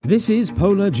This is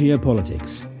Polar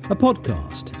Geopolitics, a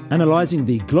podcast analysing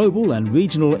the global and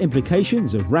regional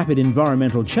implications of rapid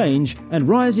environmental change and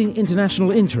rising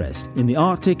international interest in the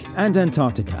Arctic and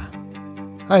Antarctica.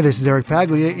 Hi, this is Eric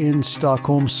Paglia in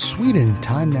Stockholm, Sweden.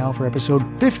 Time now for episode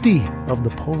 50 of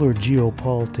the Polar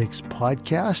Geopolitics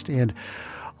podcast. And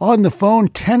on the phone,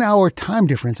 10-hour time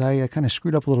difference. I kind of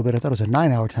screwed up a little bit. I thought it was a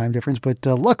 9-hour time difference, but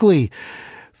luckily,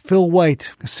 Phil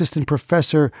Wight, Assistant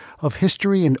Professor of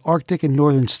History and Arctic and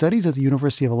Northern Studies at the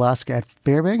University of Alaska at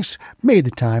Fairbanks, made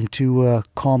the time to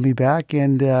call me back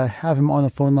and have him on the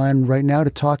phone line right now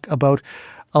to talk about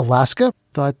Alaska.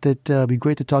 Thought that it'd be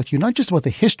great to talk to you, not just about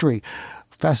the history,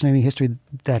 fascinating history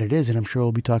that it is, and I'm sure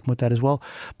we'll be talking about that as well,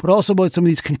 but also about some of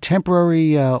these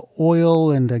contemporary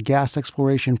oil and gas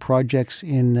exploration projects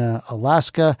in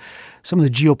Alaska, some of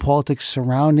the geopolitics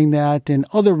surrounding that, and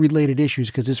other related issues,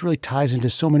 because this really ties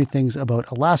into so many things about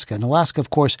Alaska. And Alaska,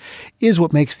 of course, is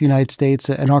what makes the United States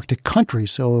an Arctic country,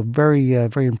 so very,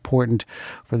 very important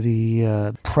for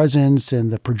the presence and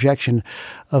the projection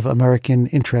of American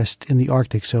interest in the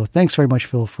Arctic. So thanks very much,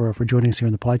 Phil, for joining us here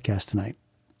on the podcast tonight.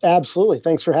 Absolutely.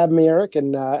 Thanks for having me, Eric,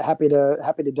 and happy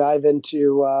to dive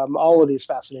into all of these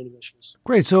fascinating issues.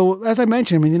 Great. So as I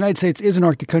mentioned, the United States is an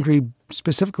Arctic country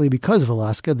specifically because of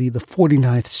Alaska, the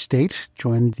 49th state,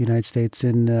 joined the United States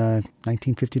in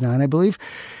 1959, I believe.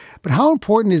 But how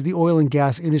important is the oil and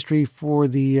gas industry for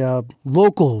the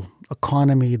local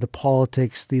economy, the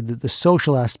politics, the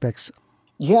social aspects?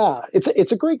 Yeah,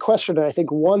 it's a great question, and I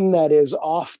think one that is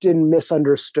often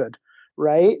misunderstood.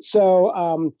 Right.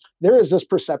 So there is this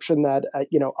perception that,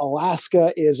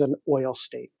 Alaska is an oil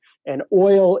state, and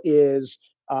oil is,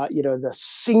 the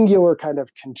singular kind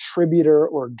of contributor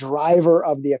or driver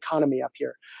of the economy up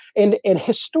here. And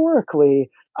historically,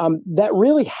 that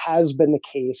really has been the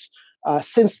case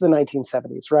since the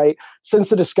 1970s, right? Since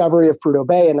the discovery of Prudhoe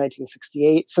Bay in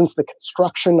 1968, since the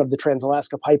construction of the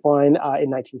Trans-Alaska Pipeline in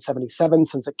 1977,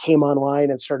 since it came online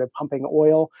and started pumping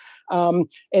oil.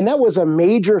 And that was a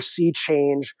major sea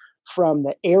change from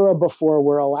the era before,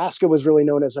 where Alaska was really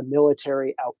known as a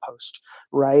military outpost,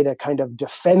 right? A kind of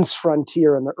defense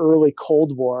frontier in the early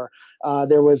Cold War.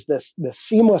 There was this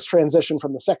seamless transition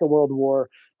from the Second World War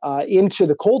into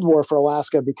the Cold War for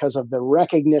Alaska because of the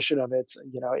recognition of its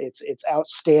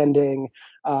outstanding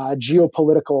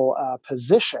geopolitical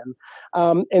position.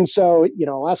 And so,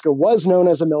 Alaska was known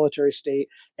as a military state.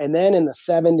 And then in the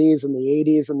 70s and the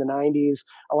 80s and the 90s,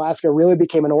 Alaska really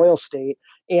became an oil state.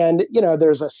 And,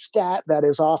 there's a stat that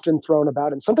is often thrown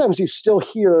about, and sometimes you still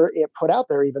hear it put out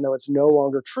there, even though it's no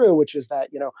longer true, which is that,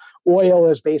 oil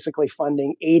is basically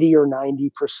funding 80 or 90%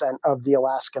 of the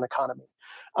Alaskan economy.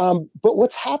 But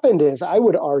what's happened is, I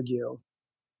would argue,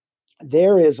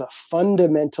 there is a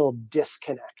fundamental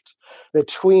disconnect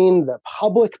between the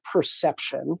public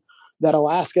perception that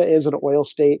Alaska is an oil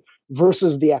state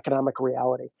versus the economic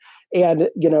reality. And,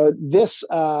 this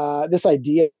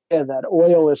idea that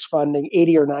oil is funding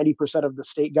 80 or 90% of the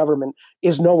state government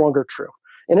is no longer true.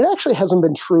 And it actually hasn't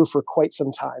been true for quite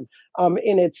some time.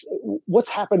 And what's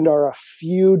happened are a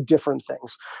few different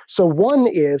things. So one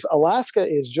is, Alaska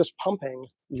is just pumping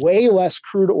way less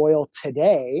crude oil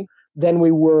today than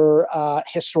we were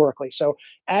historically. So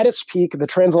at its peak, the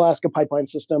Trans-Alaska Pipeline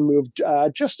System moved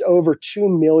just over 2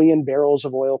 million barrels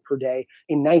of oil per day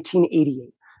in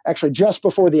 1988. Actually, just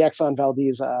before the Exxon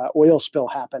Valdez oil spill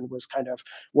happened was kind of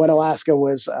when Alaska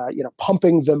was,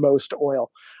 pumping the most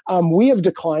oil. We have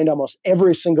declined almost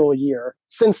every single year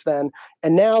since then,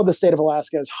 and now the state of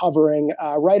Alaska is hovering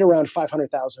right around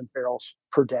 500,000 barrels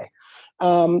per day.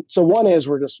 So one is,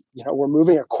 we're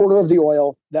moving a quarter of the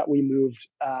oil that we moved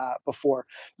before.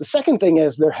 The second thing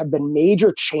is, there have been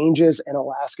major changes in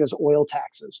Alaska's oil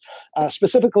taxes.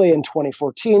 Specifically in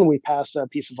 2014, we passed a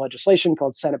piece of legislation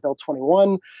called Senate Bill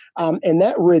 21, and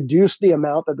that reduced the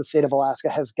amount that the state of Alaska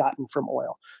has gotten from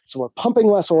oil. So we're pumping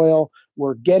less oil,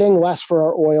 we're getting less for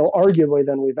our oil, arguably,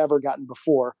 than we've ever gotten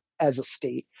before as a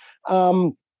state.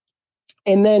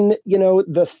 And then,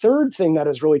 the third thing that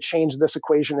has really changed this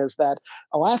equation is that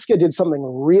Alaska did something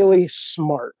really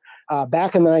smart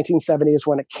back in the 1970s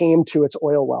when it came to its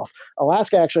oil wealth.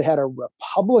 Alaska actually had a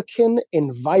Republican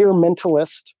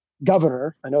environmentalist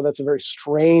governor. I know that's a very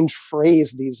strange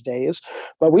phrase these days,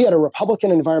 but we had a Republican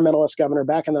environmentalist governor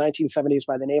back in the 1970s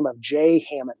by the name of Jay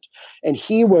Hammond. And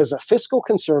he was a fiscal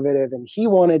conservative, and he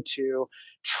wanted to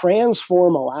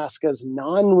transform Alaska's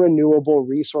non-renewable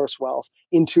resource wealth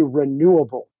into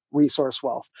renewable resource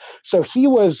wealth. So he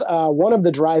was one of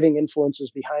the driving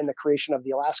influences behind the creation of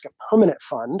the Alaska Permanent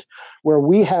Fund, where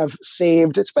we have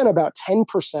saved, it's been about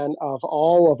 10% of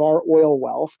all of our oil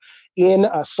wealth in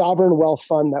a sovereign wealth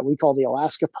fund that we call the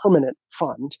Alaska Permanent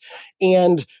Fund.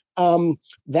 And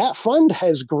that fund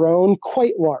has grown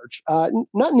quite large,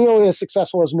 not nearly as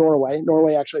successful as Norway.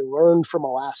 Norway actually learned from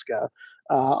Alaska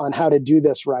on how to do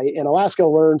this right. And Alaska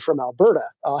learned from Alberta.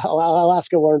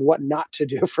 Alaska learned what not to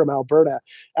do from Alberta,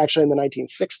 actually in the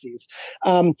 1960s.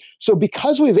 So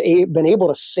because we've been able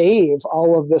to save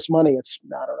all of this money, it's,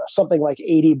 I don't know, something like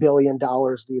 $80 billion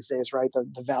these days, right?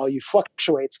 The value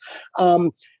fluctuates.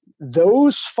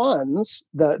 Those funds,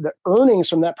 the earnings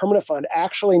from that permanent fund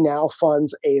actually now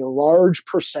funds a large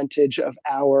percentage of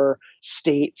our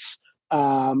state's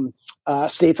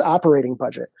operating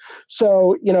budget.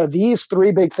 So, these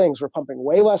three big things, we're pumping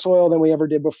way less oil than we ever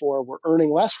did before. We're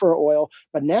earning less for oil,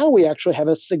 but now we actually have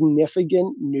a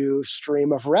significant new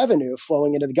stream of revenue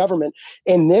flowing into the government.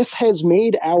 And this has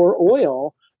made our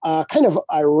oil kind of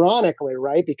ironically,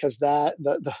 right? Because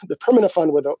the permanent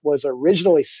fund was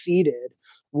originally seeded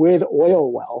with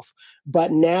oil wealth, but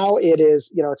now it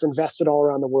is, it's invested all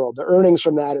around the world. The earnings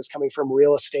from that is coming from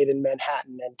real estate in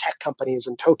Manhattan and tech companies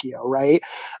in Tokyo, right?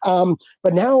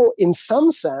 But now, in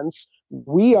some sense,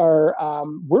 we're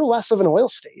less of an oil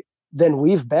state than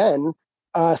we've been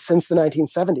since the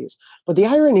 1970s. But the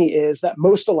irony is that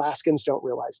most Alaskans don't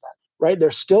realize that, right?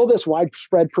 There's still this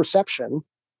widespread perception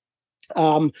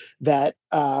that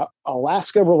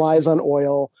Alaska relies on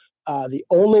oil. The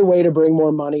only way to bring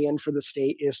more money in for the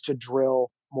state is to drill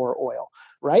more oil,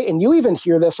 right? And you even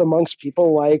hear this amongst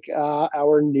people like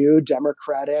our new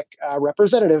Democratic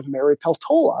representative, Mary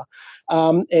Peltola.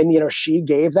 And, she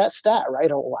gave that stat,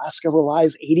 right? Alaska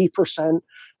relies 80%,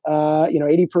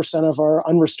 80% of our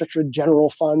unrestricted general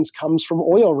funds comes from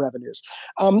oil revenues.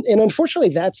 And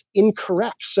unfortunately, that's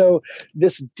incorrect. So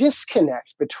this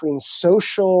disconnect between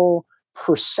social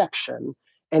perception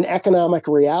and economic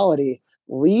reality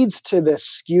leads to this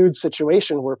skewed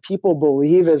situation where people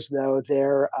believe as though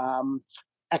their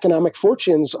economic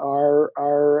fortunes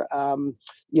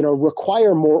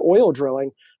require more oil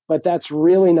drilling, but that's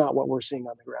really not what we're seeing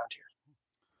on the ground here.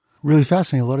 Really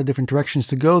fascinating. A lot of different directions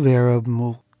to go there.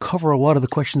 We'll cover a lot of the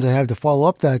questions I have to follow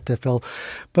up that, Phil.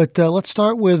 But let's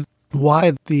start with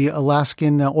why the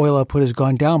Alaskan oil output has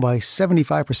gone down by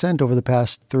 75% over the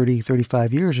past 30,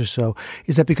 35 years or so.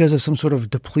 Is that because of some sort of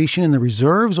depletion in the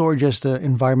reserves or just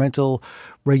environmental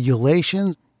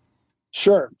regulations?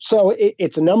 Sure. So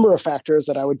it's a number of factors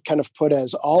that I would kind of put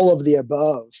as all of the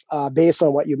above based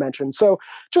on what you mentioned. So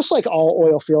just like all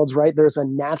oil fields, right, there's a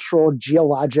natural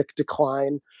geologic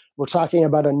decline. We're talking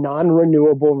about a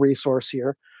non-renewable resource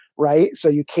here, right? So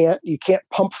you can't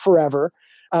pump forever.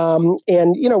 And,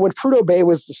 when Prudhoe Bay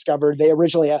was discovered, they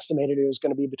originally estimated it was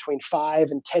going to be between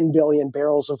 5 and 10 billion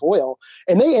barrels of oil.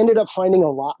 And they ended up finding a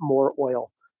lot more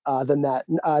oil than that.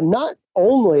 Not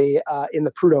only in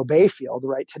the Prudhoe Bay field,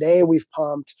 right? Today we've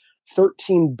pumped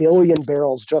 13 billion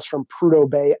barrels just from Prudhoe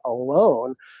Bay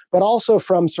alone, but also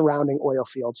from surrounding oil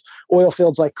fields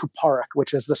like Kuparuk,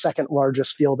 which is the second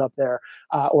largest field up there,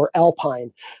 or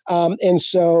Alpine. And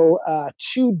so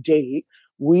to date,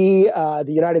 the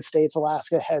United States,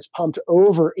 Alaska, has pumped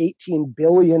over 18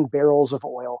 billion barrels of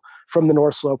oil from the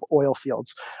North Slope oil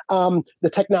fields. The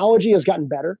technology has gotten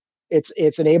better.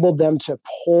 It's enabled them to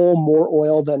pull more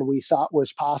oil than we thought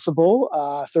was possible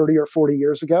 30 or 40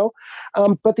 years ago.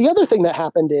 But the other thing that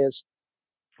happened is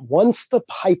once the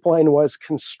pipeline was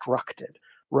constructed,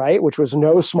 right, which was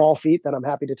no small feat that I'm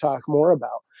happy to talk more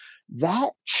about,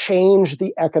 that changed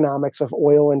the economics of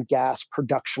oil and gas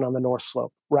production on the North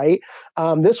Slope, right?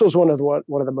 This was one of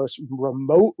the most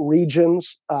remote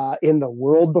regions in the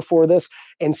world before this,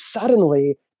 and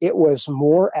suddenly it was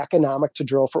more economic to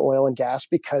drill for oil and gas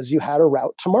because you had a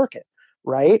route to market,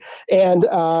 right? And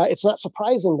it's not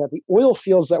surprising that the oil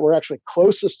fields that were actually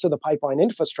closest to the pipeline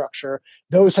infrastructure,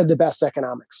 those had the best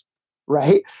economics,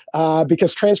 right?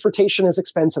 Because transportation is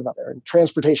expensive up there, and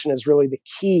transportation is really the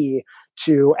key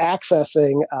to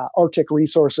accessing Arctic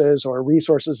resources or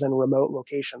resources in remote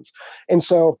locations. And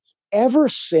so ever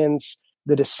since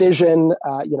the decision,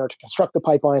 to construct the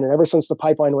pipeline, and ever since the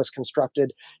pipeline was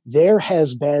constructed, there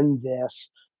has been this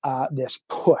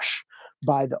push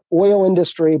by the oil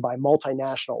industry, by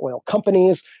multinational oil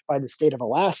companies, by the state of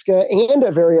Alaska, and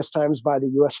at various times by the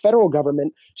U.S. federal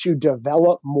government to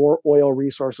develop more oil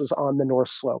resources on the North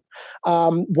Slope.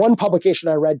 One publication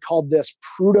I read called this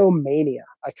Prudhoe mania.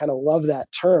 I kind of love that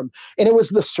term. And it was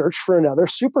the search for another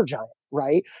supergiant,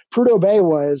 right? Prudhoe Bay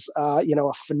was, a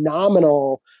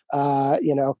phenomenal,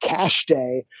 cash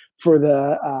day for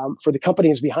the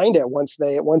companies behind it once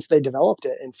they developed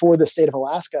it, and for the state of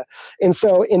Alaska. And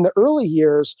so in the early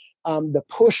years, the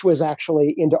push was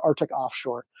actually into Arctic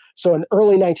offshore. So in the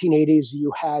early 1980s,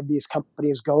 you had these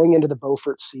companies going into the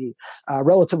Beaufort Sea,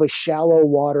 relatively shallow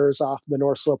waters off the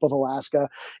North Slope of Alaska,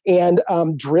 and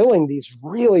drilling these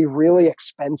really, really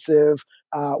expensive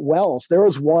wells. There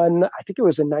was one, I think it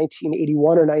was in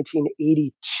 1981 or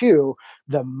 1982,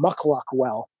 the Muckluck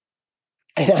well.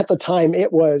 And at the time,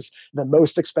 it was the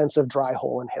most expensive dry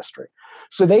hole in history.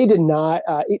 So they did not,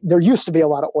 there used to be a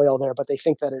lot of oil there, but they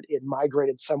think that it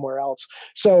migrated somewhere else.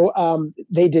 So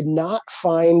they did not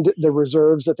find the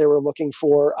reserves that they were looking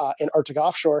for in Arctic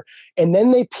offshore. And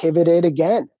then they pivoted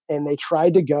again, and they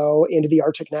tried to go into the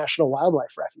Arctic National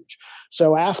Wildlife Refuge.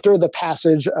 So after the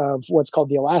passage of what's called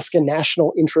the Alaska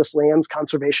National Interest Lands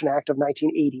Conservation Act of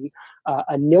 1980,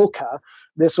 ANILCA,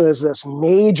 this was this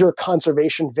major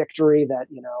conservation victory that,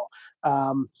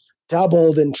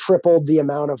 doubled and tripled the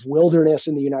amount of wilderness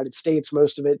in the United States,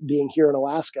 most of it being here in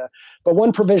Alaska. But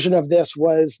one provision of this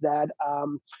was that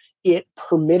it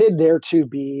permitted there to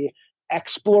be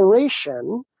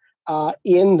exploration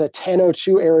in the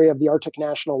 1002 area of the Arctic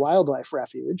National Wildlife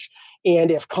Refuge.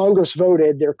 And if Congress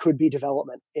voted, there could be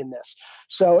development in this.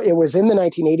 So it was in the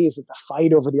 1980s that the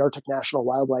fight over the Arctic National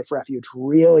Wildlife Refuge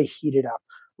really heated up,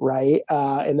 right?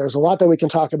 And there's a lot that we can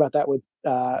talk about that with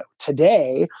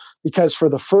today, because for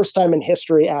the first time in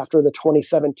history after the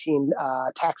 2017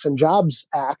 Tax and Jobs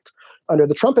Act under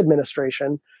the Trump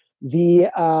administration,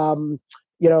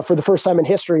 for the first time in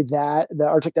history, that the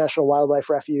Arctic National Wildlife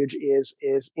Refuge is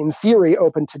in theory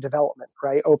open to development,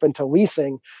 right? Open to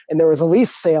leasing. And there was a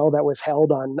lease sale that was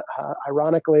held on,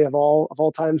 ironically of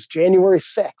all times, January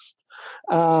 6th.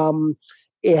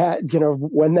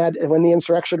 When the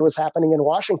insurrection was happening in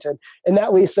Washington, and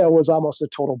that lease sale was almost a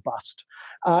total bust.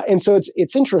 And so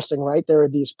it's interesting, right? There are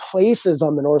these places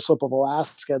on the North Slope of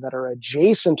Alaska that are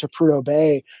adjacent to Prudhoe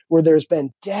Bay where there's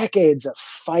been decades of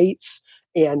fights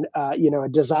and a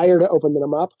desire to open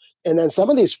them up. And then some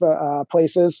of these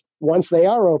places, once they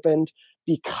are opened,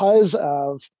 because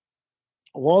of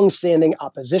longstanding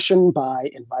opposition by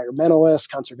environmentalists,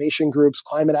 conservation groups,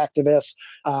 climate activists,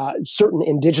 certain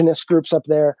indigenous groups up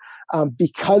there,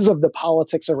 because of the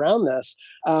politics around this,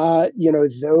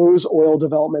 those oil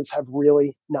developments have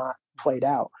really not played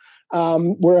out.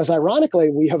 Whereas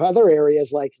ironically, we have other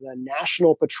areas like the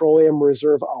National Petroleum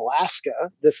Reserve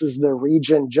Alaska. This is the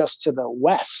region just to the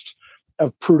west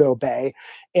of Prudhoe Bay.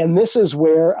 And this is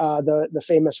where the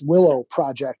famous Willow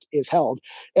project is held.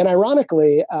 And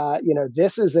ironically,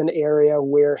 this is an area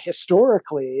where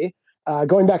historically,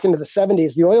 going back into the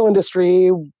 70s, the oil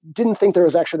industry didn't think there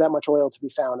was actually that much oil to be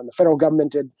found. And the federal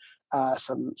government did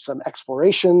some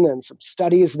exploration and some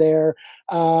studies there.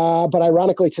 But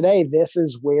ironically today, this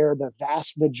is where the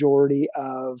vast majority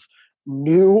of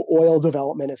new oil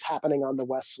development is happening on the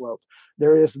West Slope.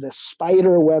 There is this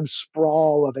spider web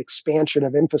sprawl of expansion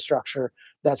of infrastructure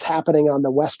that's happening on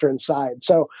the western side.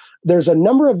 So there's a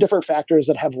number of different factors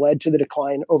that have led to the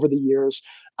decline over the years.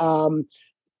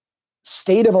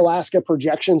 State of Alaska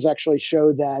projections actually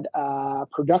show that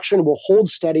production will hold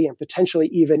steady and potentially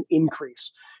even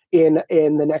increase in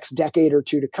the next decade or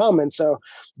two to come. And so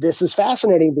this is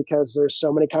fascinating because there's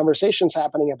so many conversations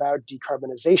happening about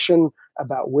decarbonization,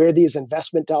 about where these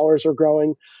investment dollars are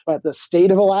going. But the state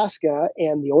of Alaska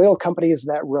and the oil companies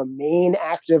that remain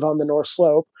active on the North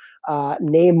Slope,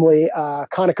 namely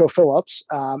ConocoPhillips,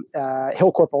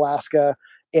 Hilcorp Alaska,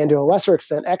 and to a lesser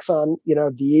extent, Exxon,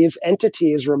 these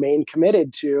entities remain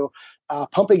committed to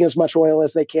pumping as much oil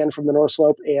as they can from the North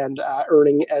Slope and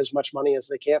earning as much money as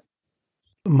they can.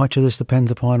 Much of this depends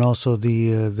upon also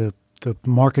the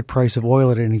market price of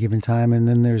oil at any given time, and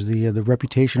then there's the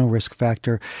reputational risk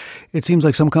factor. It seems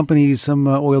like some companies, some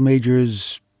oil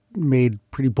majors made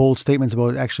pretty bold statements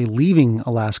about actually leaving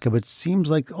Alaska, but it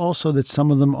seems like also that some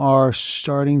of them are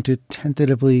starting to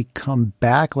tentatively come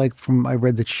back. Like I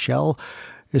read that Shell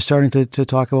is starting to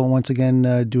talk about once again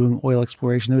doing oil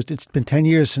exploration. It's been 10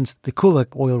 years since the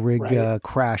Kulak oil rig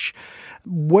crash.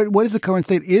 What is the current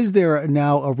state? Is there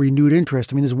now a renewed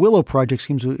interest? I mean, this Willow project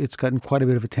seems it's gotten quite a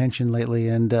bit of attention lately.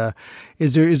 And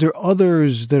is there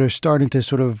others that are starting to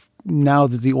sort of, now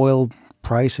that the oil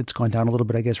price, it's gone down a little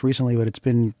bit, I guess, recently, but it's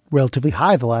been relatively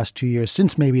high the last 2 years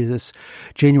since maybe this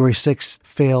January 6th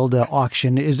failed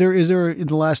auction. Is there in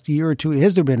the last year or two,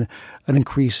 has there been an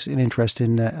increase in interest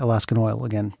in Alaskan oil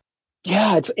again?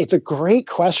 Yeah, it's a great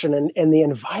question. And the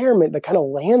environment, the kind of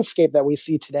landscape that we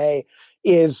see today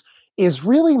is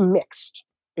really mixed.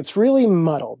 It's really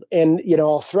muddled. And,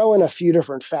 I'll throw in a few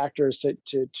different factors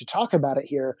to talk about it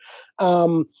here.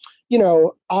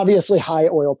 obviously high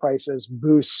oil prices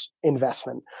boost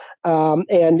investment.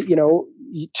 And,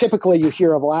 typically you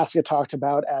hear of Alaska talked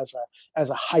about as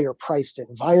a higher priced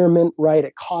environment, right?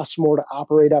 It costs more to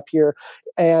operate up here.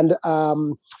 And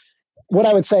what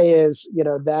I would say is,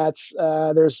 that's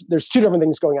there's two different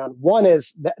things going on. One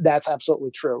is that's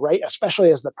absolutely true, right?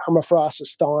 Especially as the permafrost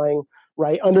is thawing,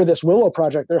 right? Under this Willow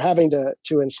project, they're having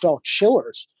to install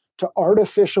chillers to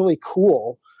artificially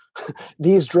cool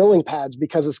these drilling pads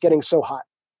because it's getting so hot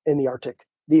in the Arctic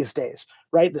these days,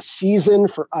 right? The season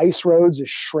for ice roads is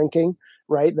shrinking,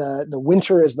 right? The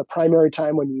winter is the primary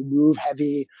time when you move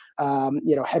heavy,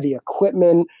 heavy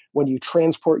equipment, when you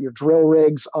transport your drill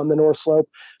rigs on the North Slope.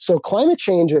 So climate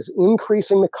change is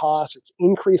increasing the cost, it's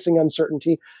increasing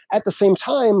uncertainty. At the same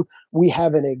time, we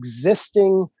have an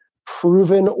existing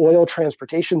proven oil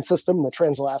transportation system, the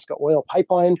Trans-Alaska Oil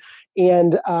Pipeline,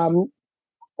 and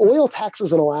oil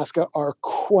taxes in Alaska are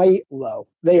quite low.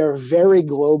 They are very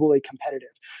globally competitive.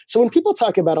 So when people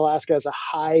talk about Alaska as a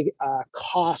high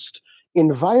cost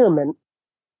environment,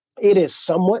 it is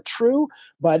somewhat true,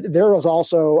 but there is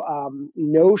also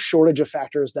no shortage of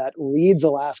factors that leads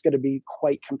Alaska to be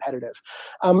quite competitive.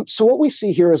 So what we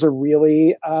see here is a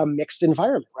really mixed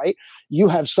environment, right? You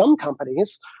have some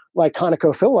companies like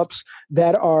ConocoPhillips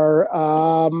that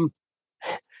are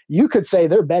you could say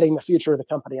they're betting the future of the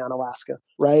company on Alaska,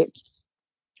 right?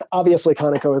 Obviously,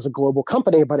 Conoco is a global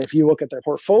company, but if you look at their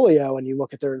portfolio and you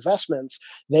look at their investments,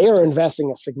 they are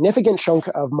investing a significant chunk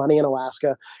of money in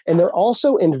Alaska, and they're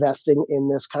also investing in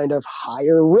this kind of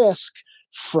higher risk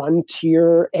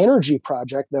frontier energy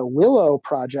project, the Willow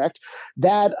project,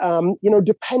 that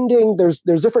depending, there's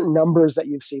different numbers that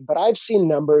you've seen, but I've seen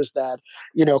numbers that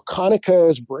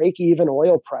Conoco's break-even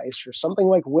oil price for something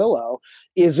like Willow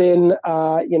is in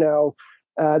the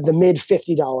mid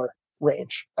 $50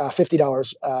 range,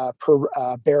 $50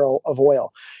 per barrel of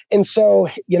oil. And so,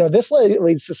 this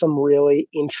leads to some really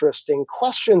interesting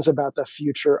questions about the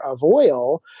future of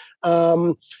oil,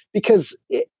 because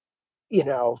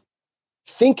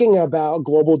thinking about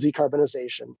global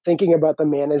decarbonization, thinking about the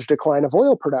managed decline of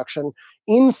oil production,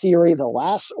 in theory, the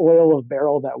last oil of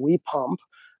barrel that we pump,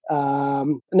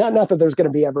 not that there's going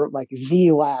to be ever like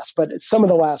the last, but some of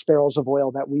the last barrels of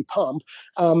oil that we pump,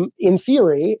 in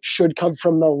theory, should come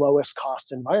from the lowest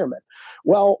cost environment.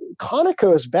 Well,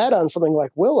 Conoco's bet on something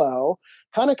like Willow,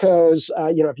 Conoco's,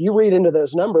 if you read into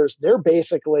those numbers, they're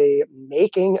basically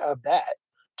making a bet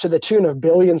to the tune of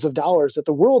billions of dollars that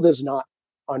the world is not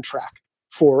on track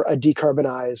for a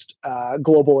decarbonized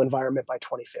global environment by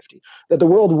 2050, that the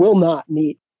world will not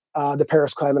meet the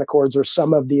Paris Climate Accords or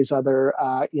some of these other,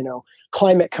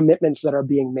 climate commitments that are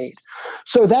being made.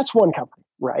 So that's one company,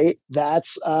 right?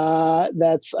 That's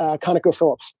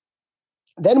ConocoPhillips.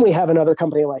 Then we have another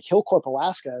company like Hillcorp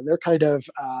Alaska, and they're kind of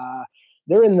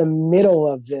they're in the middle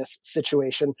of this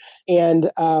situation, and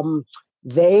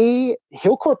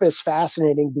Hillcorp is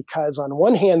fascinating because on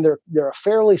one hand they're a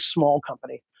fairly small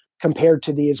company compared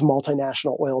to these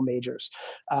multinational oil majors.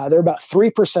 They're about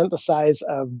 3% the size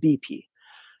of BP.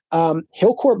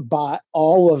 Hillcorp bought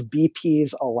all of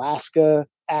BP's Alaska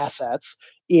assets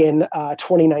in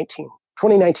 2019,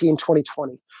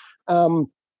 2020. And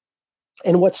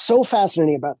what's so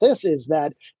fascinating about this is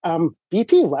that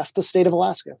BP left the state of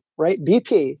Alaska, right?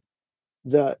 BP,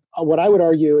 what I would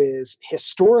argue is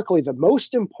historically the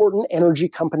most important energy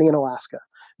company in Alaska.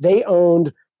 They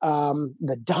owned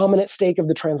the dominant stake of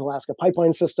the Trans-Alaska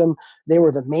Pipeline System. They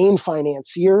were the main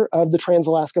financier of the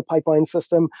Trans-Alaska Pipeline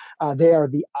System.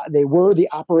 They were the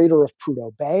operator of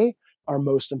Prudhoe Bay, our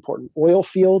most important oil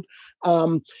field.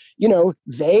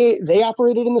 They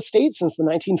operated in the state since the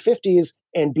 1950s,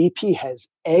 and BP has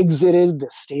exited the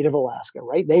state of Alaska,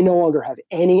 right? They no longer have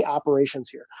any operations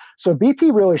here. So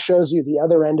BP really shows you the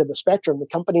other end of the spectrum, the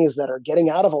companies that are getting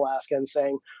out of Alaska and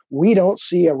saying, we don't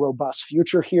see a robust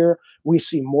future here. We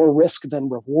see more risk than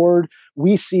reward.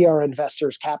 We see our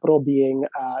investors' capital being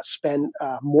spent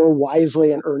more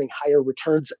wisely and earning higher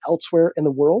returns elsewhere in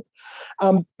the world.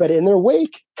 But in their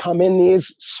wake come in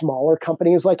these smaller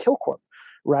companies like Hillcorp,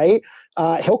 right?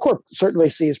 Hillcorp certainly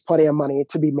sees plenty of money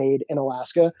to be made in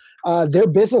Alaska. Their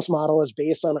business model is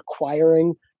based on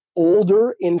acquiring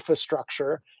older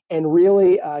infrastructure and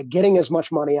really getting as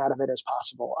much money out of it as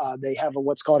possible. They have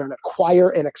what's called an acquire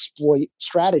and exploit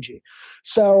strategy.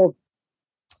 So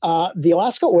the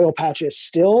Alaska oil patch is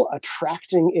still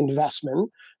attracting investment.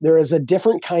 There is a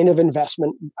different kind of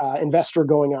investor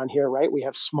going on here, right? We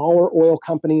have smaller oil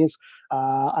companies.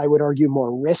 I would argue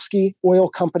more risky oil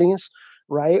companies,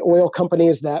 right? Oil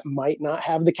companies that might not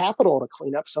have the capital to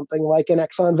clean up something like an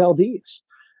Exxon Valdez.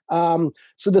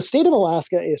 So the state of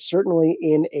Alaska is certainly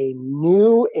in a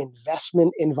new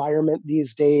investment environment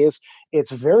these days.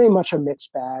 It's very much a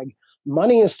mixed bag.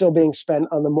 Money is still being spent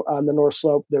on the North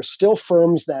Slope. There's still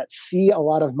firms that see a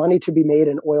lot of money to be made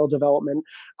in oil development.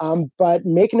 But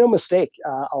make no mistake,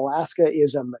 Alaska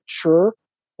is a mature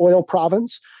oil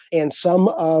province, and some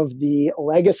of the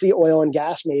legacy oil and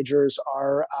gas majors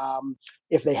are,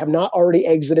 if they have not already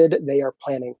exited, they are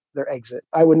planning their exit.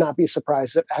 I would not be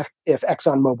surprised if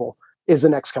ExxonMobil is the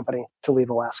next company to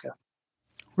leave Alaska.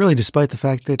 Really, despite the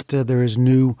fact that there is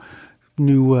new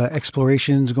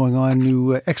explorations going on,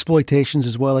 new exploitations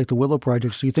as well, like the Willow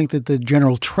project. So you think that the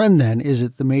general trend then is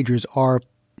that the majors are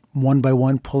one by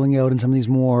one pulling out, and some of these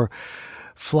more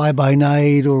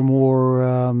fly-by-night or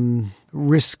more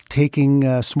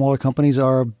risk-taking smaller companies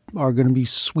are going to be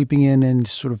sweeping in and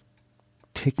sort of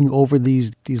taking over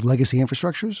these legacy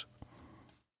infrastructures?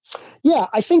 Yeah,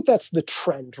 I think that's the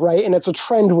trend, right? And it's a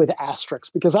trend with asterisks,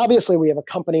 because obviously we have a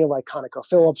company like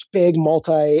ConocoPhillips, big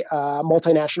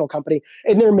multinational company,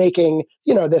 and they're making,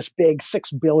 this big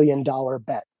 $6 billion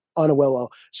bet on Willow.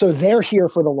 So they're here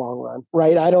for the long run,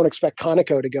 right? I don't expect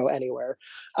Conoco to go anywhere.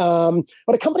 But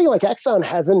a company like Exxon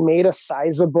hasn't made a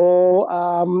sizable,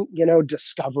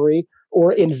 discovery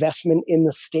or investment in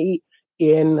the state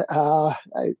in,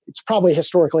 it's probably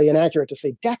historically inaccurate to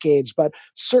say decades, but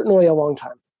certainly a long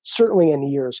time. Certainly in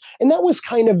years. And that was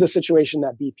kind of the situation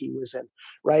that BP was in,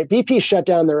 right? BP shut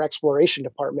down their exploration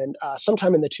department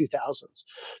sometime in the 2000s.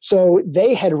 So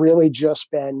they had really just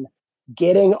been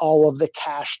getting all of the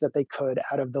cash that they could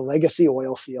out of the legacy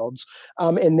oil fields.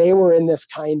 And they were in this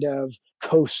kind of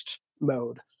coast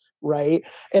mode, right?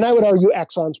 And I would argue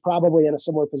Exxon's probably in a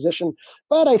similar position.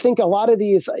 But I think a lot of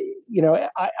these,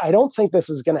 I don't think this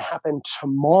is going to happen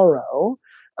tomorrow.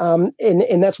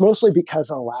 And that's mostly because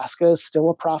Alaska is still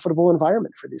a profitable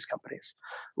environment for these companies,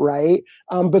 right?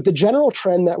 But the general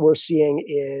trend that we're seeing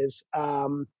is,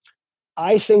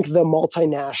 I think the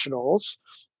multinationals,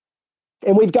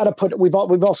 and we've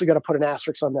also got to put an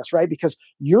asterisk on this, right? Because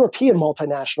European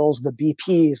multinationals, the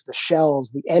BPs, the Shells,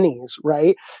 the Ennies,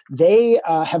 right? They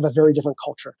have a very different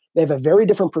culture. They have a very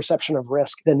different perception of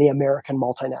risk than the American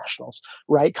multinationals,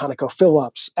 right?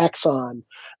 ConocoPhillips, Exxon,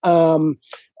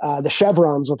 the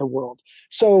Chevrons of the world.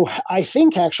 So I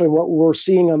think actually what we're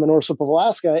seeing on the North Slope of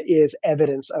Alaska is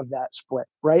evidence of that split,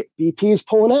 right? BP's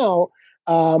pulling out,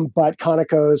 but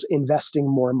Conoco's investing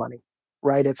more money.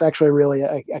 Right, it's actually really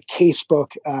a textbook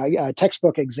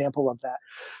example of that.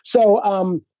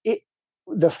 So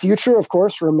the future, of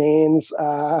course, remains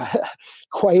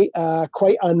quite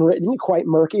unwritten, quite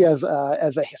murky. As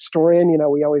a historian,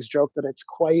 we always joke that it's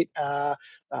quite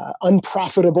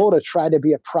unprofitable to try to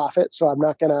be a prophet. So I'm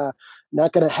not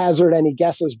gonna hazard any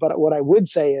guesses. But what I would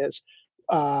say is,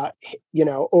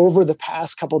 over the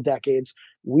past couple decades,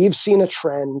 we've seen a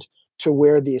trend to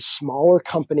where these smaller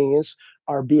companies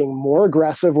are being more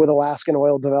aggressive with Alaskan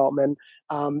oil development.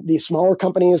 These smaller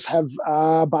companies have,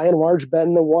 by and large,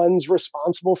 been the ones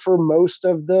responsible for most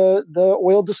of the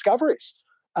oil discoveries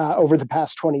over the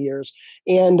past 20 years.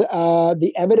 And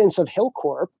the evidence of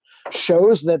Hillcorp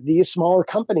shows that these smaller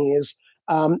companies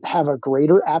have a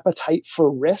greater appetite for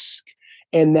risk,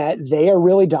 and that they are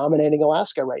really dominating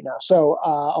Alaska right now. So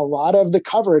a lot of the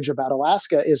coverage about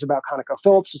Alaska is about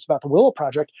ConocoPhillips, it's about the Willow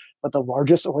project, but the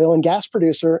largest oil and gas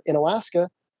producer in Alaska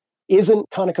isn't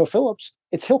ConocoPhillips,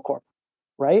 it's Hillcorp,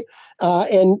 right?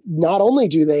 And not only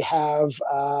do they have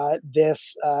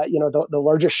the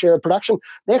largest share of production,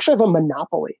 they actually have a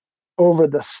monopoly over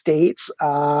the state's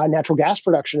natural gas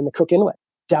production in the Cook Inlet,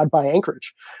 down by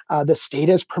Anchorage. The state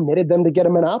has permitted them to get a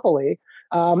monopoly.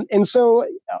 And so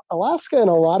Alaska, in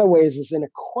a lot of ways, is in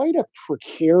quite a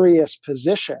precarious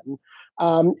position.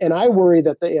 And I worry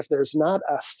that if there's not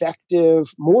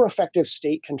more effective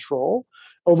state control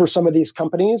over some of these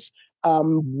companies,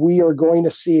 we are going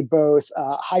to see both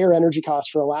higher energy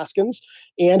costs for Alaskans,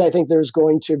 and I think there's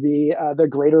going to be the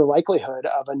greater likelihood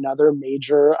of another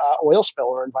major oil spill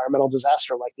or environmental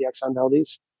disaster like the Exxon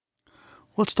Valdez.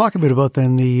 Let's talk a bit about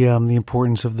then the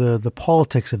importance of the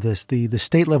politics of this, the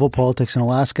state level politics in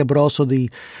Alaska, but also the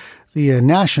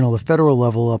national, the federal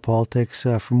level of politics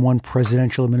from one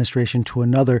presidential administration to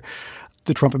another.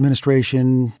 The Trump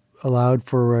administration allowed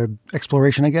for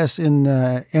exploration, I guess, in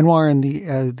ANWR and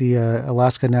the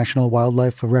Alaska National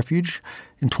Wildlife Refuge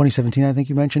in 2017, I think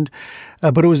you mentioned.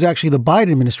 But it was actually the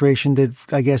Biden administration that,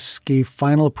 I guess, gave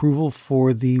final approval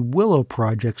for the Willow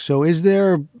project. So is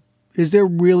there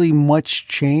really much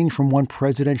change from one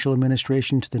presidential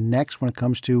administration to the next when it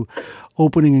comes to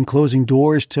opening and closing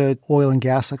doors to oil and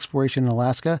gas exploration in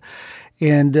Alaska?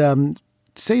 And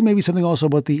say maybe something also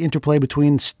about the interplay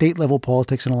between state level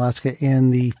politics in Alaska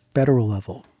and the federal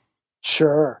level.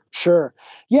 Sure.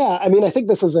 Yeah, I mean, I think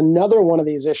this is another one of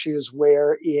these issues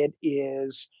where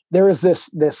there is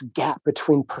this gap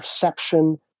between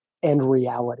perception and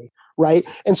reality, right?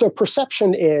 And so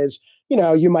perception is,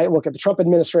 you might look at the Trump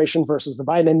administration versus the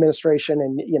Biden administration,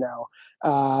 and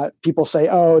people say,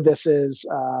 oh, this is,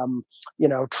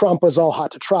 Trump was all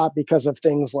hot to trot because of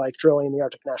things like drilling in the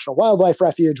Arctic National Wildlife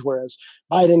Refuge, whereas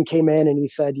Biden came in and he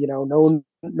said,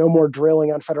 no more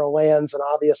drilling on federal lands. And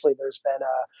obviously there's been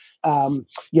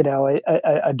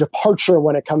a departure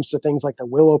when it comes to things like the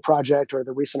Willow project or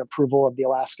the recent approval of the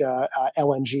Alaska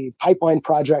LNG pipeline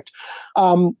project.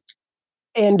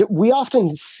 And we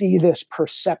often see this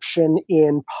perception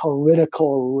in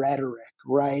political rhetoric,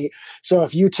 right? So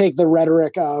if you take the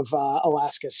rhetoric of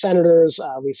Alaska senators,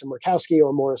 Lisa Murkowski,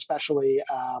 or more especially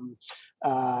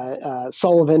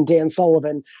Dan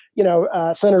Sullivan,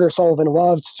 Senator Sullivan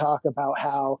loves to talk about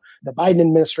how the Biden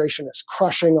administration is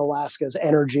crushing Alaska's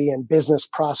energy and business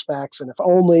prospects. And if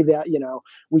only that,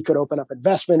 we could open up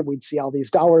investment, we'd see all these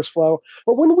dollars flow.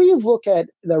 But when we look at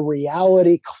the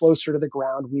reality closer to the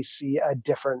ground, we see a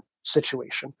different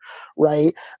situation,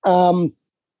 right?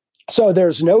 So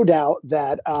there's no doubt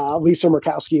that Lisa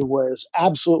Murkowski was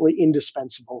absolutely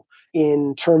indispensable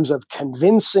in terms of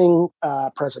convincing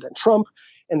President Trump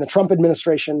and the Trump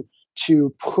administration to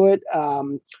put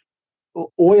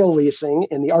oil leasing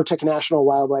in the Arctic National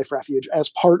Wildlife Refuge as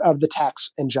part of the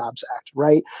Tax and Jobs Act,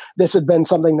 right? This had been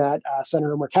something that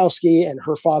Senator Murkowski and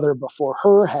her father before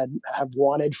her have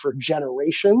wanted for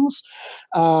generations,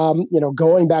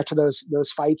 going back to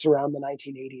those fights around the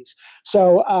 1980s.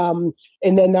 So,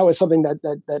 and then that was something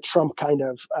that Trump kind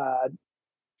of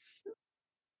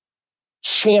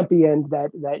championed,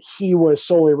 that he was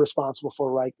solely responsible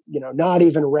for, right? Not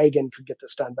even Reagan could get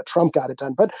this done, but Trump got it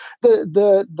done. But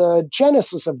the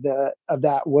genesis of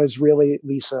that was really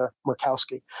Lisa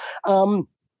Murkowski.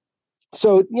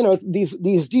 So,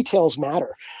 these details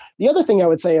matter. The other thing I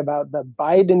would say about the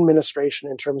Biden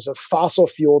administration in terms of fossil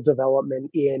fuel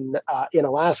development in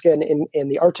Alaska and in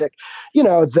the Arctic,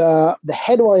 the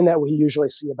headline that we usually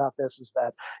see about this is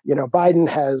that, Biden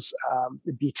has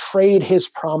betrayed his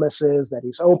promises, that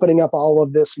he's opening up all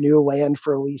of this new land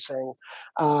for leasing,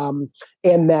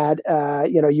 and that,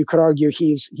 you could argue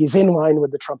he's in line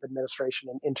with the Trump administration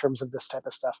in terms of this type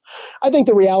of stuff. I think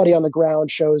the reality on the ground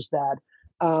shows that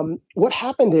what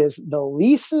happened is the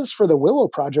leases for the Willow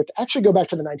project actually go back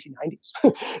to the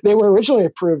 1990s. They were originally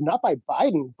approved not by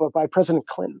Biden, but by President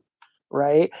Clinton,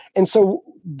 right? And so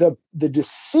the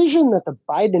decision that the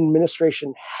Biden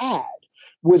administration had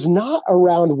was not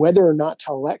around whether or not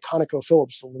to let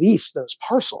ConocoPhillips lease those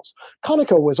parcels.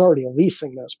 Conoco was already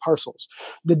leasing those parcels.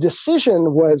 The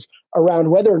decision was around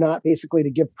whether or not basically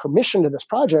to give permission to this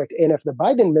project. And if the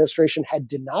Biden administration had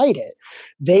denied it,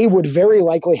 they would very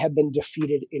likely have been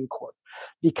defeated in court,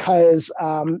 because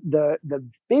the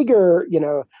bigger,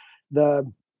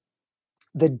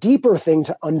 the deeper thing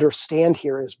to understand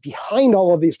here is behind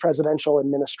all of these presidential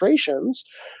administrations,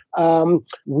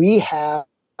 we have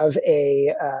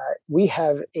a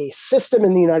system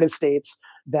in the United States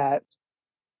that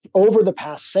over the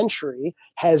past century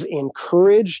has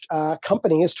encouraged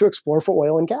companies to explore for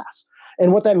oil and gas.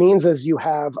 And what that means is you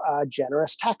have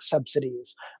generous tax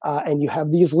subsidies and you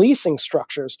have these leasing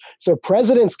structures. So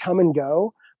presidents come and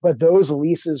go, but those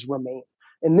leases remain.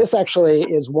 And this actually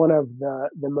is one of the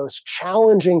most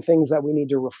challenging things that we need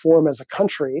to reform as a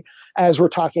country as we're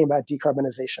talking about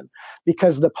decarbonization,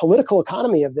 because the political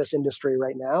economy of this industry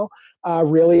right now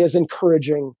really is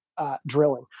encouraging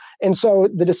drilling. And so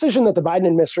the decision that the Biden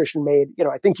administration made,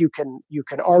 I think you can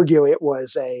argue it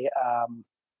was that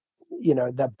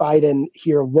Biden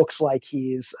here looks like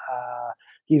he's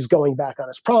going back on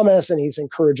his promise and he's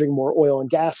encouraging more oil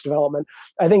and gas development.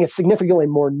 I think it's significantly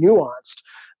more nuanced.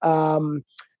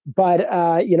 But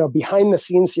behind the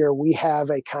scenes here, we have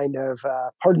a kind of,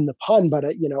 pardon the pun, but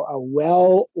a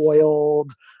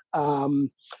well-oiled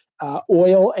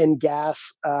oil and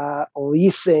gas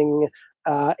leasing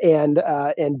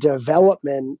and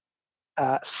development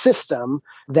system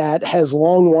that has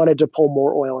long wanted to pull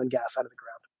more oil and gas out of the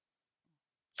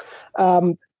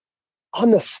ground.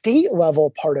 On the state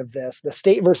level part of this, the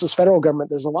state versus federal government,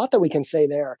 there's a lot that we can say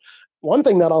there. One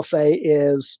thing that I'll say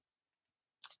is,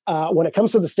 when it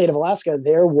comes to the state of Alaska,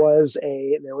 there was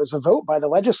a vote by the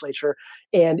legislature,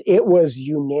 and it was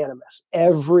unanimous.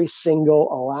 Every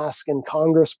single Alaskan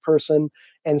congressperson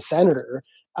and senator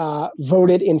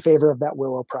voted in favor of that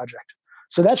Willow project.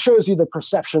 So that shows you the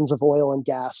perceptions of oil and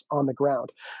gas on the ground.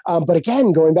 But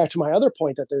again, going back to my other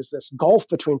point that there's this gulf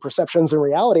between perceptions and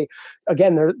reality.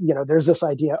 Again, there's this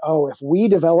idea, oh, if we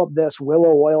develop this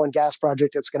Willow oil and gas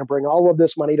project, it's going to bring all of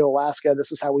this money to Alaska.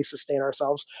 This is how we sustain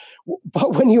ourselves.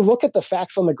 But when you look at the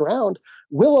facts on the ground,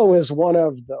 Willow is one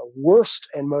of the worst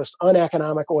and most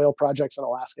uneconomic oil projects in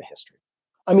Alaska history.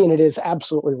 I mean, it is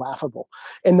absolutely laughable.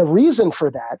 And the reason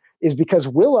for that is because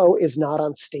Willow is not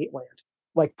on state land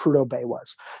like Prudhoe Bay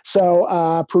was. So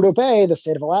Prudhoe Bay, the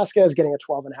state of Alaska, is getting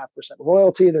a 12.5%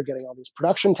 royalty. They're getting all these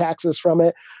production taxes from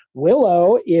it.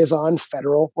 Willow is on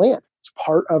federal land. It's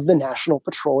part of the National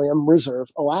Petroleum Reserve,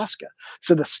 Alaska.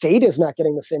 So the state is not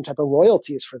getting the same type of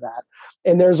royalties for that.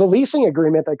 And there's a leasing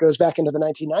agreement that goes back into the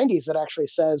 1990s that actually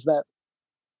says that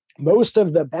most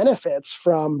of the benefits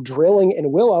from drilling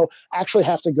in Willow actually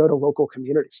have to go to local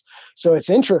communities. So it's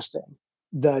interesting.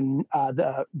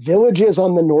 The villages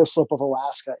on the North Slope of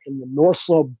Alaska in the North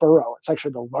Slope Borough, it's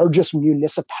actually the largest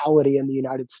municipality in the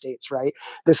United States, right?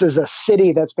 This is a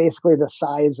city that's basically the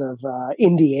size of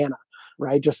Indiana,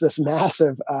 right? Just this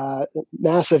massive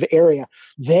area.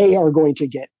 They are going to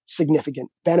get significant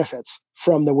benefits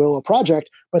from the Willow project,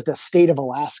 but the state of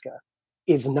Alaska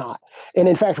is not. And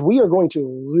in fact, we are going to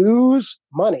lose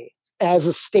money as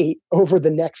a state over the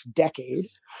next decade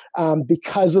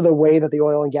because of the way that the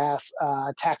oil and gas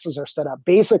taxes are set up.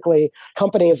 Basically,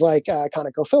 companies like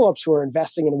ConocoPhillips who are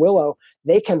investing in Willow,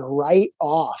 they can write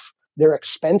off their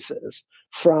expenses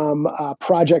from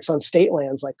projects on state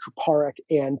lands like Kuparuk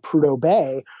and Prudhoe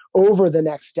Bay over the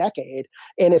next decade.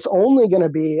 And it's only going to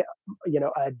be,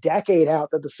 a decade out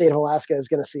that the state of Alaska is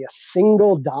going to see a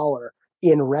single dollar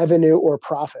in revenue or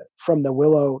profit from the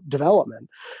Willow development.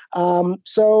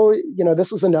 So,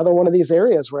 this is another one of these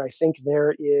areas where I think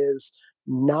there is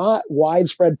not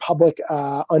widespread public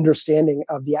understanding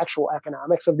of the actual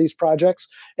economics of these projects,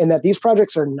 and that these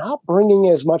projects are not bringing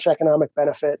as much economic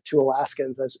benefit to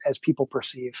Alaskans as people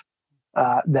perceive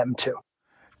them to.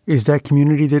 Is that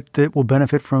community that will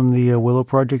benefit from the Willow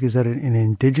project, is that an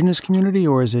indigenous community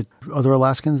or is it other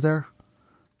Alaskans there?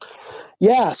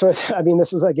 Yeah, so I mean,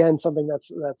 this is again something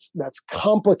that's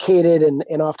complicated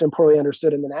and often poorly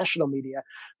understood in the national media.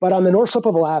 But on the North Slope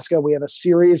of Alaska, we have a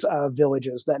series of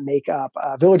villages that make up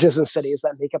villages and cities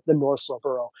that make up the North Slope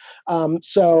Borough.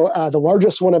 So the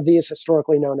largest one of these,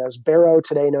 historically known as Barrow,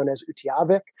 today known as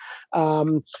Utiavik,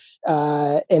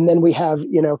 and then we have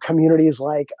communities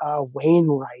like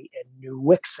Wainwright and New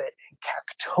Wixit and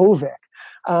Kaktovik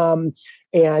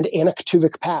and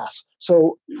Anaktuvik Pass.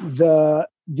 So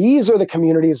these are the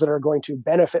communities that are going to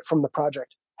benefit from the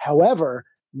project. However,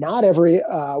 not every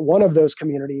one of those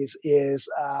communities is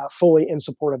fully in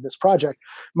support of this project.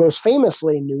 Most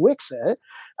famously, New Wixit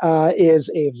is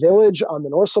a village on the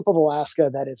North Slope of Alaska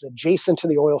that is adjacent to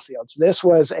the oil fields. This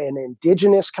was an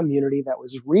indigenous community that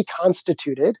was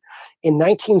reconstituted in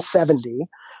 1970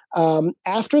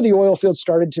 after the oil field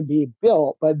started to be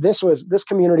built, but this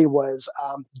community was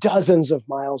dozens of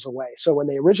miles away. So when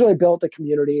they originally built the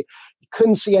community, you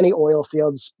couldn't see any oil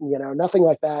fields, nothing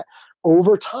like that.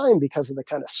 Over time, because of the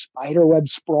kind of spiderweb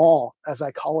sprawl, as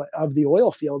I call it, of the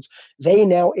oil fields, they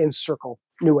now encircle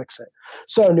New Wixit.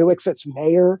 So New Wixit's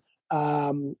mayor,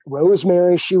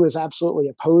 Rosemary, she was absolutely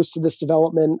opposed to this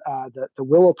development. The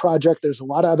Willow project, there's a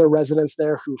lot of other residents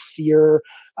there who fear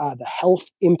the health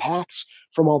impacts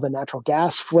from all the natural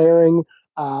gas flaring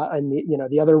and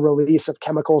the other release of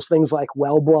chemicals, things like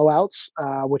well blowouts,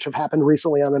 which have happened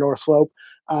recently on the North Slope,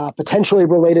 potentially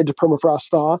related to permafrost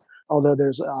thaw, although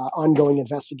there's ongoing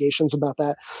investigations about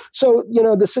that. So,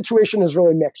 the situation is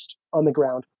really mixed on the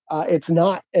ground. It's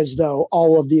not as though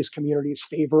all of these communities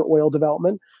favor oil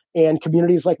development, and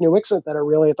communities like New Wixit that are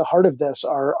really at the heart of this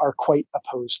are quite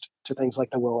opposed to things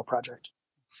like the Willow project.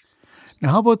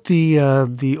 Now, how about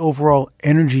the overall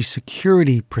energy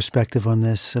security perspective on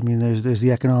this? I mean, there's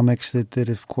the economics that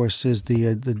of course is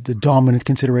the dominant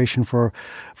consideration for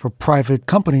private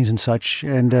companies and such,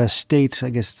 and states. I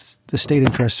guess the state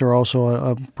interests are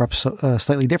also perhaps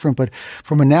slightly different. But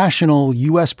from a national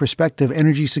U.S. perspective,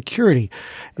 energy security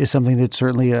is something that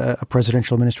certainly a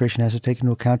presidential administration has to take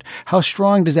into account. How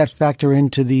strong does that factor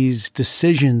into these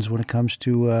decisions when it comes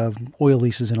to oil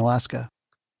leases in Alaska?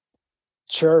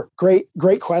 Sure. Great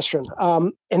question.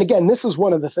 And again, this is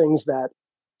one of the things that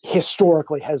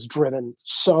historically has driven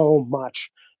so much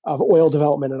of oil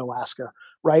development in Alaska,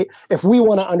 right? If we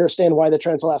want to understand why the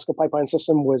Trans-Alaska Pipeline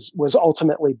System was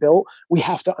ultimately built, we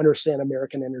have to understand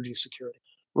American energy security,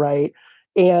 right?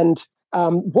 And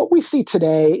what we see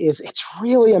today is it's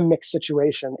really a mixed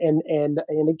situation. And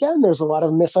again, there's a lot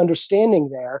of misunderstanding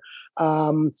there.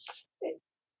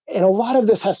 and a lot of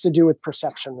this has to do with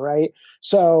perception, right?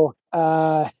 So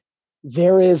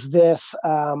there is this.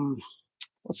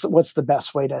 What's the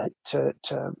best way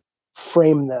to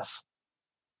frame this?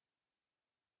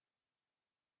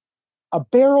 A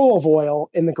barrel of oil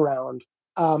in the ground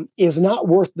is not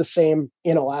worth the same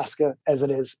in Alaska as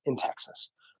it is in Texas,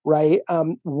 right?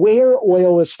 Where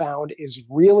oil is found is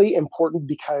really important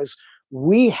because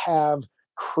we have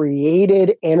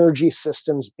created energy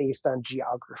systems based on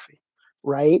geography,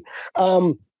 right?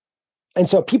 And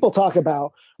so people talk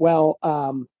about, well,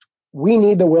 we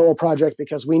need the Willow project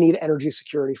because we need energy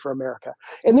security for America.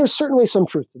 And there's certainly some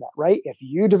truth to that, right? If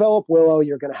you develop Willow,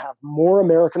 you're going to have more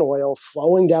American oil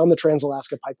flowing down the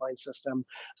Trans-Alaska Pipeline system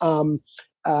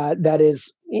that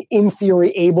is, in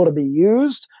theory, able to be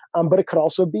used, but it could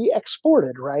also be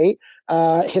exported, right?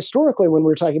 Historically, when we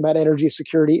were talking about energy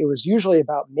security, it was usually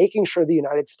about making sure the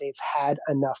United States had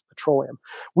enough petroleum.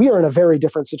 We are in a very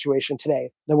different situation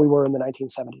today than we were in the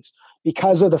 1970s.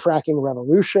 Because of the fracking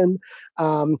revolution,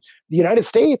 the United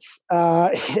States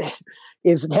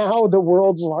is now the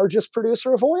world's largest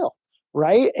producer of oil,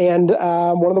 right? And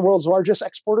one of the world's largest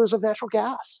exporters of natural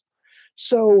gas.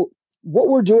 So what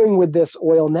we're doing with this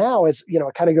oil now is,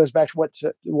 it kind of goes back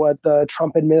to what the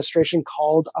Trump administration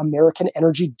called American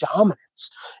energy dominance.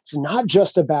 It's not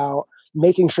just about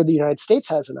making sure the United States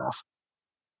has enough.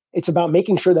 It's about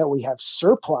making sure that we have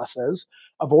surpluses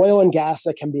of oil and gas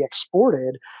that can be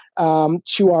exported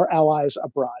to our allies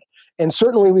abroad. And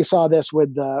certainly we saw this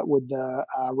with the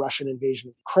Russian invasion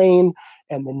of Ukraine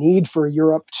and the need for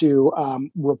Europe to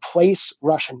replace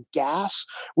Russian gas.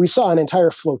 We saw an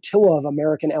entire flotilla of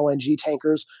American LNG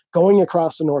tankers going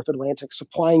across the North Atlantic,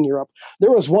 supplying Europe.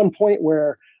 There was one point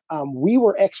where we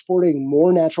were exporting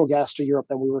more natural gas to Europe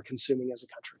than we were consuming as a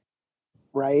country.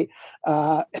 Right?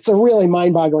 It's a really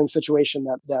mind-boggling situation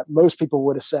that most people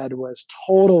would have said was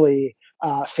totally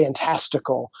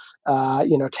fantastical,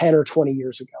 10 or 20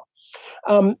 years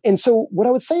ago. And so what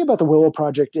I would say about the Willow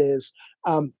project is,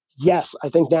 yes, I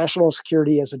think national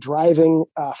security is a driving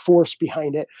force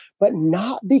behind it, but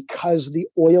not because the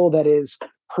oil that is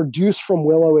produced from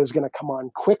Willow is going to come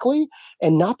on quickly,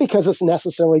 and not because it's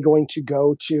necessarily going to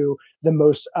go to the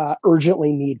most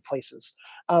urgently need places.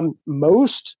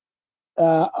 Most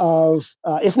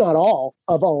if not all,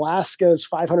 of Alaska's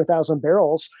 500,000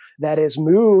 barrels that is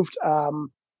moved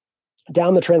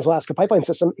down the Trans-Alaska Pipeline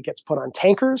system, it gets put on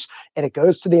tankers and it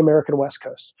goes to the American West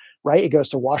Coast, right? It goes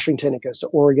to Washington, it goes to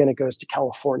Oregon, it goes to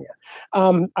California.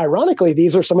 Ironically,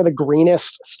 these are some of the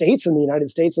greenest states in the United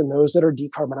States and those that are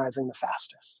decarbonizing the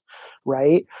fastest,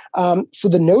 right? So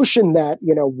the notion that,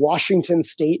 Washington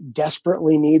state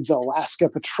desperately needs Alaska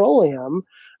petroleum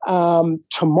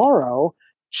tomorrow,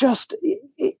 just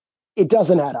it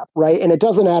doesn't add up, right? And it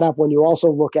doesn't add up when you also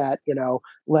look at,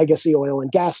 legacy oil and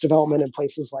gas development in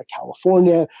places like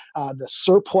California, the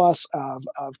surplus of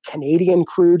Canadian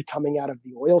crude coming out of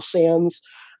the oil sands.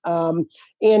 And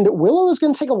Willow is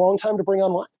going to take a long time to bring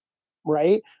online,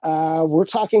 right? We're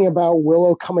talking about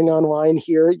Willow coming online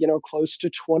here, close to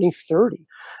 2030.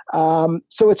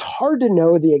 So it's hard to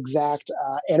know the exact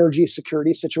energy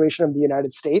security situation of the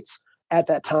United States at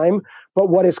that time. But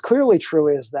what is clearly true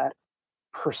is that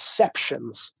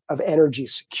perceptions of energy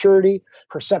security,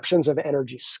 perceptions of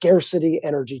energy scarcity,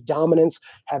 energy dominance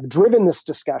have driven this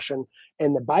discussion.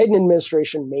 And the Biden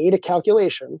administration made a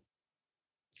calculation,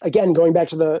 again, going back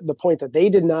to the point that they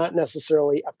did not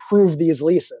necessarily approve these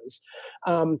leases.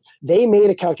 They made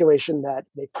a calculation that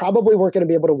they probably weren't going to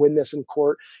be able to win this in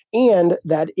court, and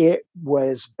that it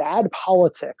was bad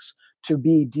politics to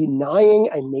be denying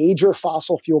a major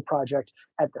fossil fuel project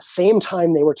at the same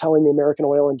time they were telling the American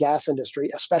oil and gas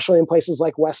industry, especially in places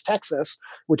like West Texas,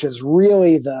 which is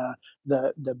really the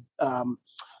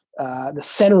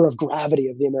center of gravity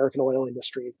of the American oil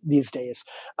industry these days.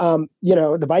 The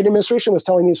Biden administration was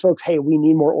telling these folks, hey, we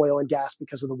need more oil and gas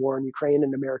because of the war in Ukraine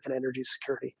and American energy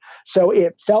security. So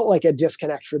it felt like a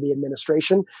disconnect for the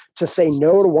administration to say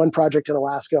no to one project in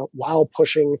Alaska while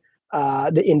pushing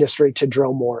the industry to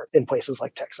drill more in places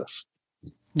like Texas.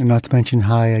 And not to mention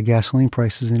high gasoline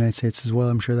prices in the United States as well.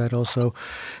 I'm sure that also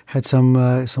had some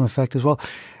effect as well.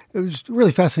 It was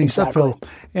really fascinating stuff, Phil.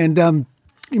 And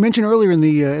you mentioned earlier in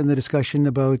the discussion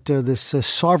about this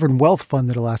sovereign wealth fund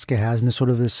that Alaska has, and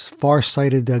this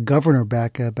far-sighted governor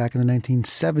back in the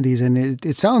 1970s. And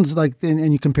it sounds like,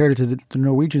 and you compared it to the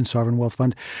Norwegian sovereign wealth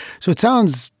fund. So it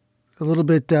sounds a little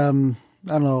bit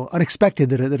unexpected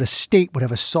that a state would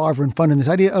have a sovereign fund. And this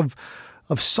idea of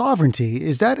sovereignty,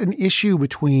 is that an issue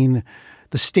between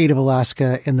the state of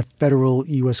Alaska and the federal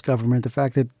U.S. government? The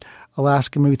fact that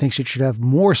Alaska maybe thinks it should have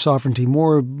more sovereignty,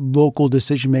 more local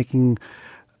decision-making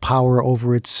power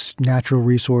over its natural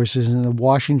resources, and that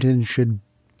Washington should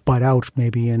butt out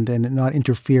maybe and not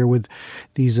interfere with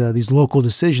these local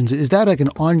decisions. Is that like an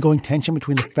ongoing tension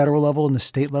between the federal level and the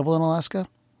state level in Alaska?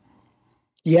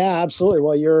 Yeah, absolutely.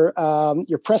 Well,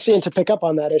 you're prescient to pick up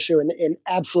on that issue, and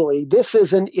absolutely, this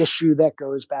is an issue that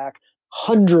goes back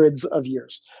hundreds of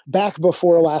years, back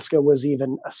before Alaska was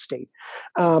even a state.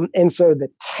 And so the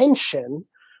tension,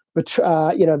 but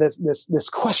this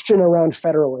question around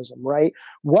federalism, right?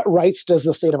 What rights does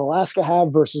the state of Alaska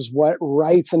have versus what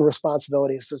rights and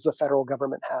responsibilities does the federal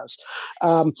government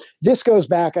have? This goes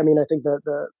back. I mean, I think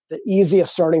the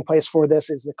easiest starting place for this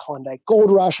is the Klondike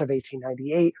Gold Rush of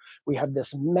 1898. We have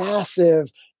this massive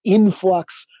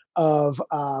influx of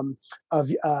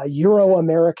Euro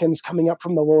Americans coming up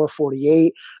from the lower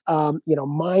 48,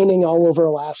 mining all over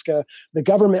Alaska. The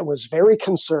government was very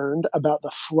concerned about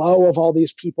the flow of all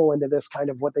these people into this kind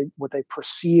of what they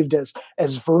perceived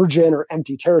as virgin or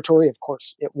empty territory. Of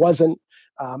course, it wasn't.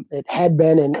 It had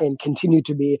been and continued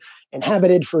to be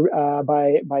inhabited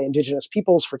by indigenous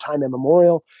peoples for time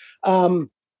immemorial.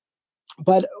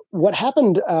 But what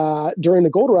happened during the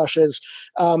gold rush is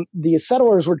the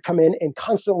settlers would come in and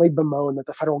constantly bemoan that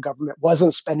the federal government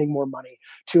wasn't spending more money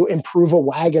to improve a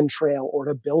wagon trail or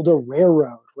to build a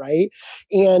railroad, right?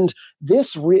 And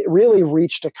this really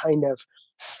reached a kind of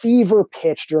fever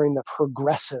pitch during the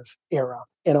progressive era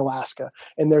in Alaska.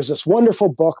 And there's this wonderful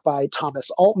book by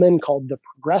Thomas Altman called The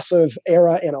Progressive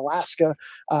Era in Alaska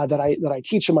that I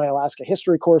teach in my Alaska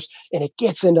history course, and it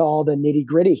gets into all the nitty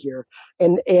gritty here.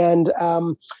 And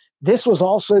this was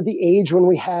also the age when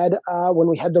we had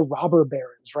the robber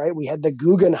barons, right? We had the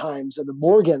Guggenheims and the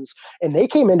Morgans, and they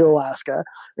came into Alaska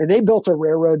and they built a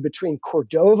railroad between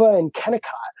Cordova and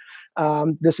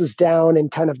Kennecott. This is down in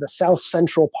kind of the south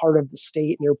central part of the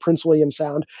state near Prince William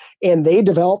Sound, and they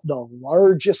developed the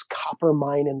largest copper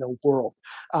mine in the world.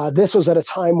 This was at a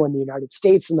time when the United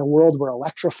States and the world were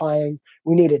electrifying.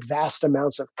 We needed vast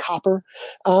amounts of copper.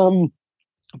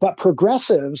 But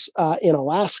progressives in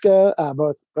Alaska,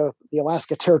 both the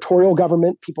Alaska territorial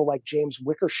government, people like James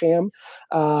Wickersham,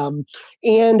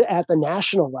 and at the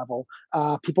national level,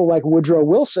 people like Woodrow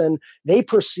Wilson, they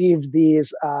perceived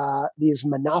these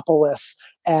monopolists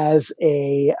as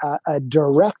a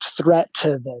direct threat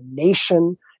to the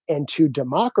nation and to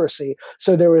democracy.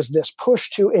 So there was this push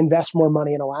to invest more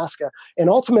money in Alaska. And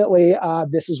ultimately,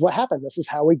 this is what happened. This is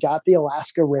how we got the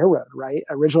Alaska Railroad, right?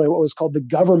 Originally, what was called the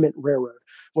Government Railroad,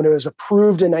 when it was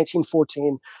approved in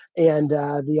 1914. And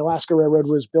the Alaska Railroad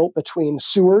was built between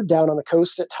Seward, down on the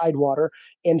coast at Tidewater,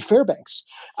 and Fairbanks.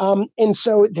 And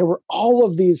so there were all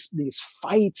of these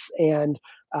fights and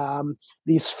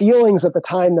these feelings at the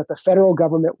time that the federal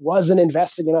government wasn't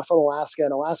investing enough in Alaska,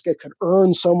 and Alaska could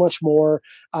earn so much more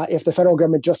if the federal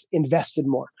government just invested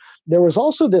more. There was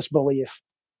also this belief,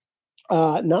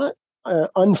 not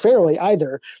unfairly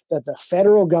either, that the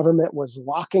federal government was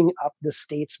locking up the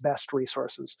state's best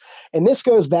resources. And this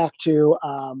goes back to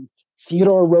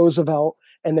Theodore Roosevelt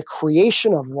and the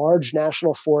creation of large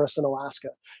national forests in Alaska.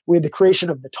 We had the creation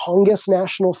of the Tongass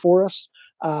National Forest,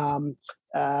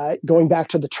 going back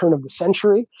to the turn of the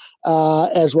century,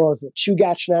 as well as the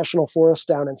Chugach National Forest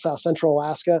down in south central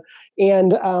Alaska.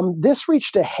 And this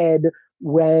reached a head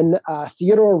when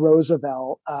Theodore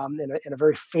Roosevelt, in a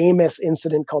very famous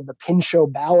incident called the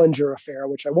Pinchot-Ballinger Affair,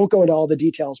 which I won't go into all the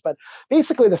details, but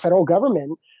basically the federal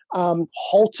government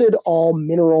halted all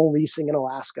mineral leasing in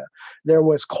Alaska. There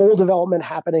was coal development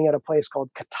happening at a place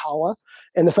called Katala,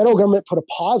 and the federal government put a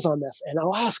pause on this, and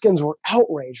Alaskans were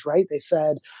outraged, right? They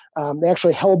said, they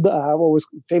actually held what was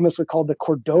famously called the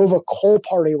Cordova Coal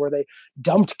Party, where they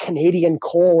dumped Canadian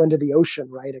coal into the ocean,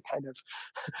 right? A kind of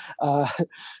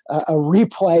a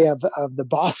replay of the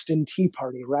Boston Tea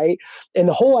Party, right? And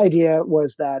the whole idea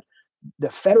was that the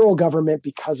federal government,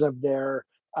 because of their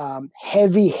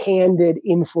heavy-handed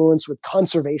influence with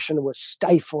conservation, was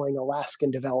stifling Alaskan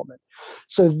development.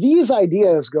 So these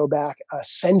ideas go back a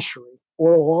century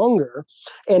or longer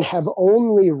and have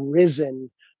only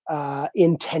risen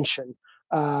in tension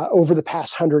over the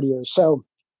past 100 years. So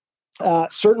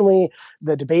certainly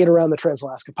the debate around the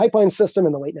Trans-Alaska Pipeline System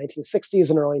in the late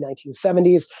 1960s and early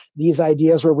 1970s, these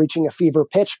ideas were reaching a fever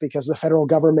pitch because the federal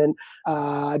government,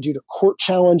 due to court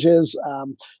challenges,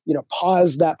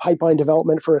 paused that pipeline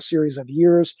development for a series of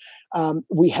years.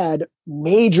 We had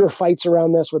major fights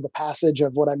around this with the passage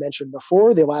of what I mentioned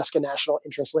before, the Alaska National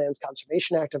Interest Lands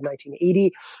Conservation Act of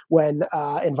 1980, when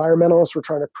environmentalists were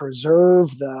trying to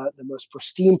preserve the most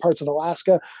pristine parts of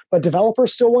Alaska, but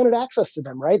developers still wanted access to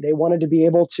them, right? They wanted to be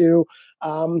able to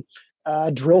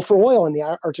drill for oil in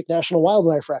the Arctic National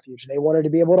Wildlife Refuge. They wanted to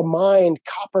be able to mine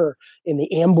copper in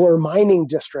the Ambler mining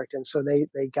district, and so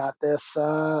they got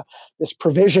this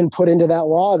provision put into that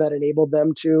law that enabled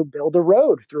them to build a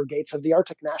road through gates of the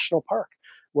Arctic National Park,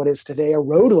 what is today a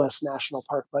roadless national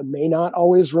park, but may not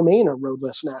always remain a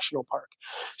roadless national park.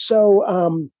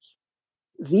 So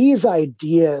these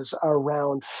ideas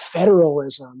around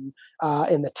federalism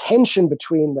and the tension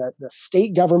between the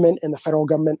state government and the federal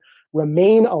government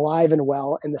remain alive and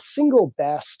well. And the single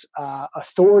best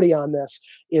authority on this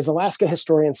is Alaska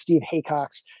historian Steve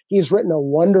Haycox. He's written a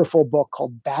wonderful book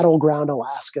called Battleground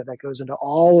Alaska that goes into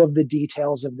all of the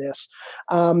details of this.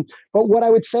 But what I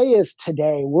would say is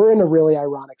today we're in a really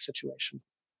ironic situation.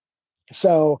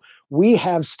 So we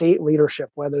have state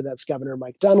leadership, whether that's Governor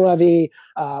Mike Dunleavy,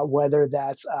 whether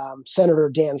that's Senator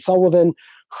Dan Sullivan,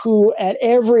 who at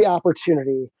every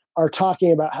opportunity are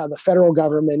talking about how the federal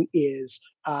government is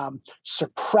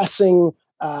suppressing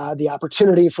the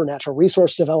opportunity for natural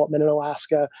resource development in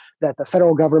Alaska, that the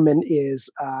federal government is,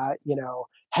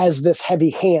 has this heavy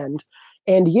hand.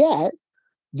 And yet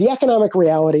the economic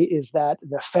reality is that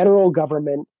the federal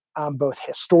government, both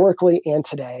historically and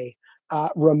today,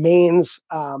 remains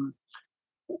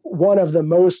one of the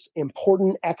most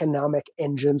important economic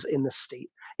engines in the state.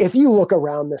 If you look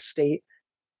around the state,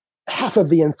 half of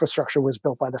the infrastructure was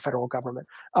built by the federal government,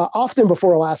 often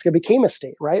before Alaska became a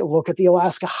state, right? Look at the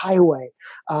Alaska Highway.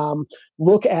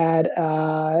 Look at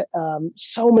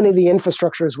so many of the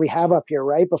infrastructures we have up here,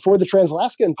 right? Before the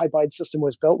Trans-Alaskan pipeline system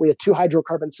was built, we had 2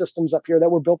 hydrocarbon systems up here that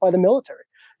were built by the military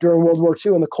during World War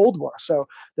II and the Cold War. So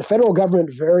the federal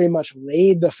government very much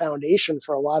laid the foundation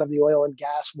for a lot of the oil and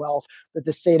gas wealth that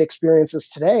the state experiences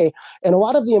today. And a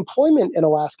lot of the employment in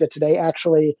Alaska today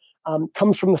actually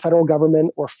comes from the federal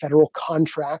government or federal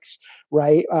contracts,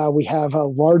 right? We have a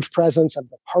large presence of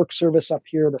the Park Service up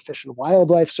here, the Fish and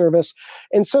Wildlife Service.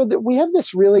 And so that we have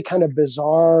this really kind of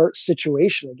bizarre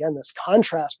situation, again, this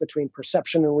contrast between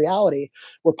perception and reality,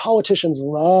 where politicians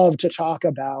love to talk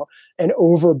about an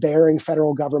overbearing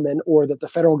federal government or that the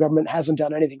federal government hasn't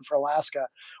done anything for Alaska,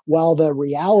 while the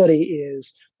reality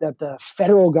is that the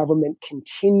federal government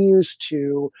continues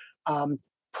to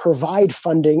provide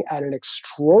funding at an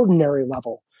extraordinary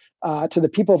level to the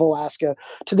people of Alaska,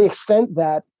 to the extent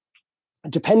that,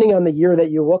 depending on the year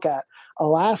that you look at,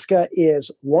 Alaska is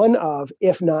one of,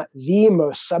 if not the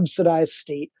most subsidized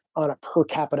state on a per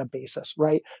capita basis,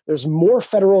 right? There's more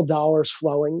federal dollars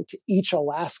flowing to each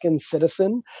Alaskan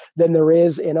citizen than there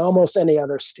is in almost any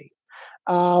other state.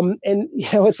 And,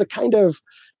 it's a kind of,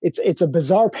 it's a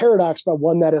bizarre paradox, but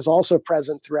one that is also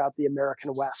present throughout the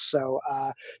American West. So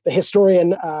the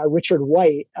historian Richard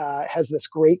Wight has this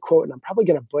great quote, and I'm probably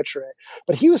going to butcher it,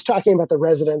 but he was talking about the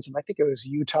residents of, I think it was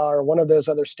Utah or one of those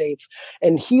other states,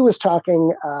 and he was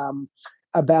talking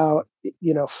about,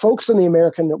 folks in the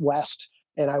American West,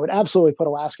 and I would absolutely put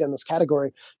Alaska in this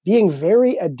category, being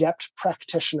very adept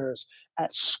practitioners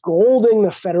at scolding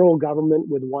the federal government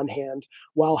with one hand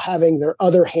while having their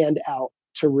other hand out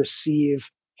to receive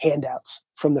handouts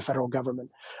from the federal government.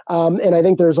 And I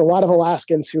think there's a lot of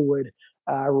Alaskans who would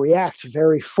react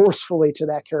very forcefully to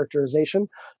that characterization.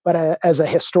 But as a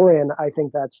historian, I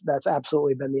think that's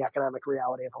absolutely been the economic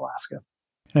reality of Alaska.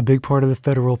 A big part of the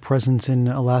federal presence in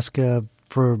Alaska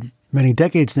for many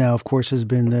decades now, of course, has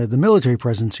been the military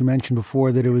presence. You mentioned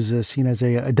before that it was seen as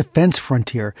a defense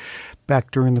frontier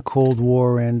back during the Cold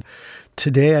War. And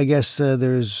today, I guess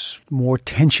there's more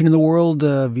tension in the world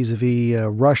vis-a-vis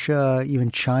Russia,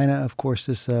 even China. Of course,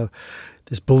 this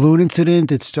balloon incident,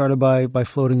 it started by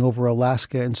floating over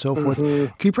Alaska and so forth.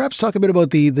 Mm-hmm. Can you perhaps talk a bit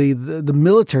about the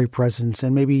military presence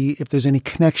and maybe if there's any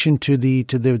connection to the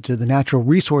natural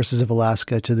resources of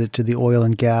Alaska, to the oil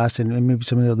and gas and maybe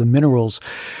some of the minerals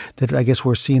that I guess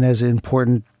were seen as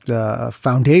important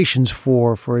foundations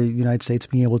for the United States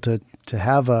being able to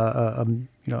have a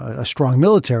strong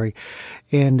military,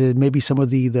 and maybe some of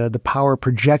the power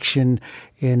projection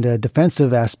and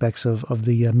defensive aspects of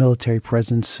the military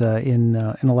presence in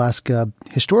Alaska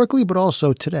historically, but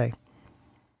also today.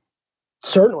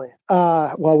 Certainly.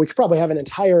 Well, we could probably have an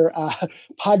entire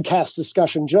podcast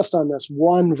discussion just on this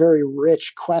one very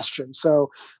rich question.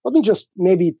 So let me just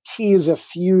maybe tease a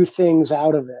few things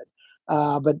out of it.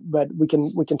 But we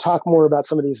can talk more about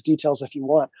some of these details if you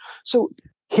want. So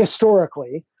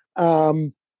historically,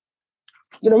 maybe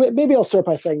I'll start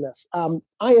by saying this.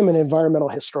 I am an environmental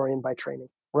historian by training,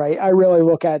 right? I really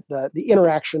look at the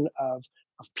interaction of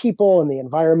people and the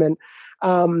environment.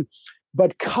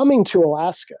 But coming to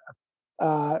Alaska,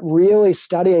 really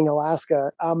studying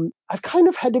Alaska, I've kind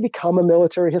of had to become a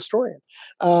military historian,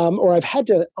 or I've had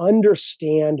to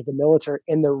understand the military.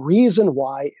 And the reason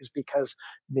why is because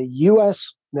the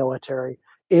U.S. military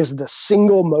is the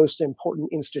single most important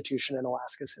institution in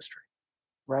Alaska's history,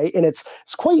 right? And it's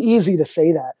quite easy to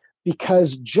say that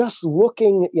because just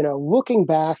looking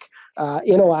back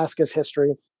in Alaska's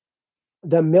history,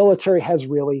 the military has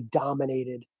really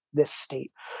dominated this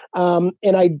state, and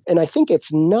I think it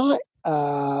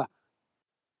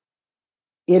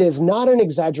is not an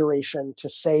exaggeration to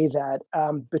say that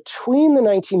between the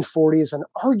 1940s and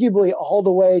arguably all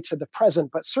the way to the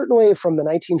present, but certainly from the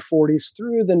 1940s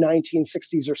through the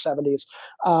 1960s or 70s,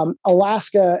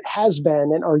 Alaska has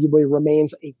been and arguably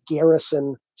remains a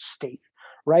garrison state.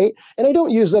 Right, and I don't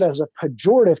use that as a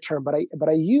pejorative term, but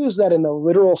I use that in the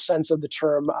literal sense of the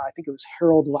term. I think it was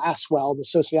Harold Lasswell, the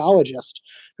sociologist,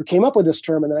 who came up with this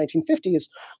term in the 1950s.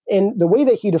 And the way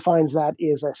that he defines that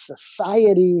is a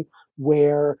society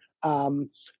where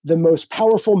the most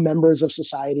powerful members of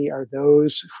society are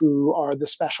those who are the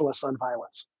specialists on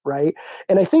violence, right?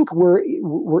 And I think we're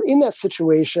in that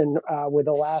situation with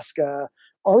Alaska,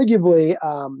 arguably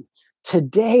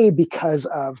today because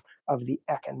of the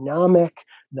economic,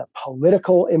 the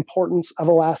political importance of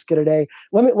Alaska today.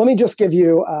 Let me just give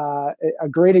you a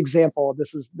great example.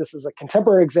 This is a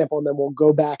contemporary example, and then we'll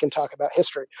go back and talk about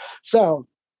history. So,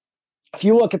 if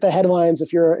you look at the headlines,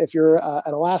 if you're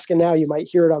an Alaskan now, you might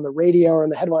hear it on the radio or in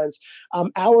the headlines.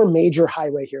 Our major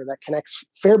highway here that connects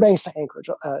Fairbanks to Anchorage,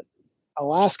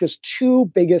 Alaska's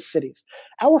two biggest cities,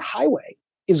 our highway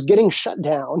is getting shut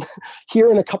down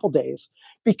here in a couple days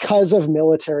because of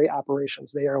military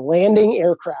operations. They are landing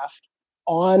aircraft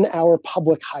on our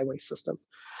public highway system.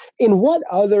 In what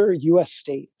other U.S.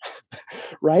 state,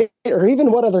 right, or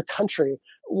even what other country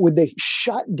would they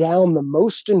shut down the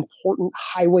most important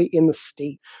highway in the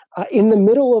state in the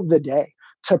middle of the day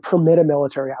to permit a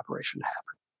military operation to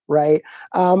happen, right?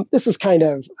 This is kind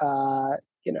of,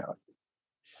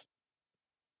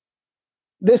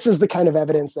 this is the kind of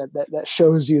evidence that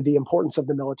shows you the importance of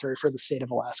the military for the state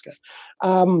of Alaska.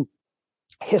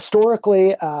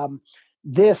 Historically,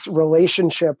 this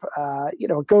relationship,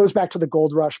 goes back to the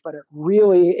gold rush, but it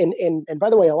really, and by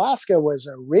the way, Alaska was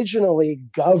originally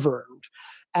governed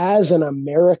as an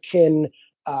American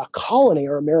colony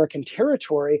or American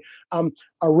territory.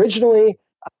 Originally,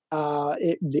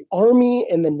 the Army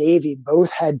and the Navy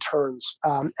both had turns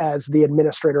as the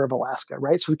administrator of Alaska,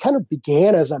 right? So we kind of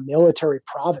began as a military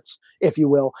province, if you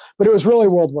will, but it was really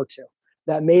World War II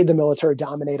that made the military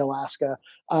dominate Alaska.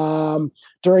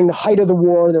 During the height of the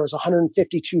war, there was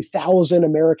 152,000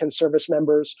 American service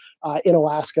members in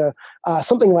Alaska.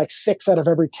 Something like 6 out of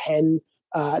every 10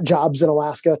 jobs in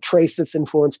Alaska traced its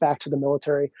influence back to the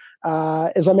military.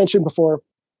 As I mentioned before,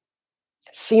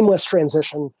 seamless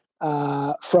transition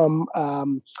from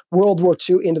World War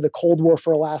II into the Cold War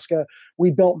for Alaska. We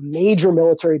built major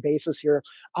military bases here.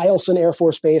 Eielson Air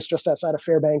Force Base, just outside of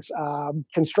Fairbanks,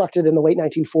 constructed in the late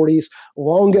 1940s,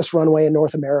 longest runway in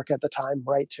North America at the time,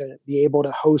 right, to be able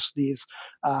to host these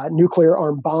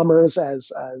nuclear-armed bombers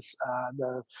as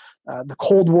the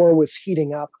Cold War was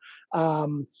heating up.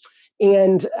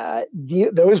 And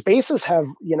those bases have,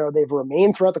 they've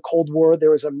remained throughout the Cold War. There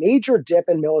was a major dip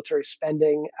in military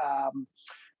spending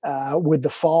with the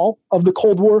fall of the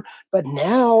Cold War. But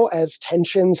now, as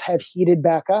tensions have heated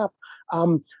back up,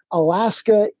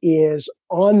 Alaska is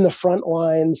on the front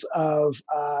lines of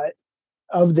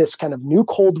this kind of new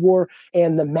Cold War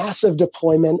and the massive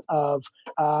deployment of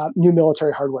new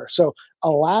military hardware. So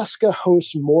Alaska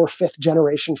hosts more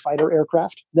 5th-generation fighter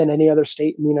aircraft than any other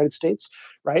state in the United States,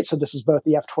 right? So this is both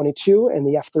the F-22 and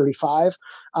the F-35.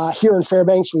 Here in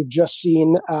Fairbanks, we've just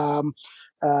seen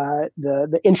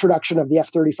the introduction of the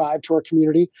F-35 to our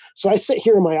community. So I sit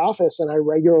here in my office and I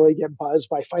regularly get buzzed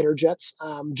by fighter jets.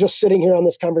 Just sitting here on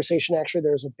this conversation, actually,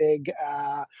 there's a big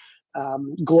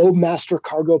Globemaster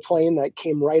cargo plane that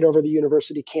came right over the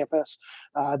university campus.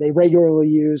 They regularly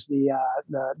use the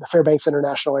Fairbanks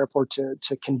International Airport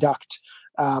to conduct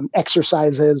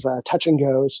exercises, touch and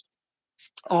goes.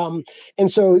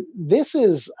 And so this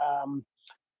is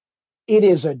it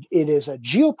is a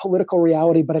geopolitical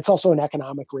reality, but it's also an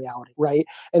economic reality, right?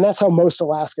 And that's how most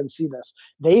Alaskans see this.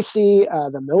 They see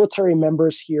the military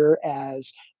members here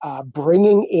as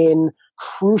bringing in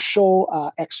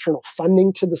crucial external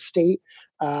funding to the state.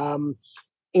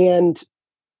 And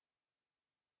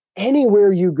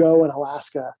anywhere you go in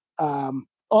Alaska,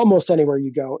 almost anywhere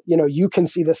you go, you can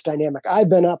see this dynamic. I've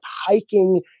been up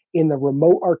hiking in the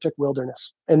remote Arctic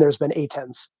wilderness, and there's been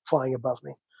A-10s flying above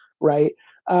me, right?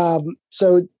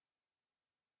 So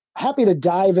happy to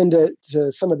dive into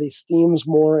some of these themes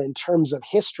more in terms of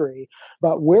history,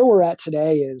 but where we're at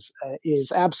today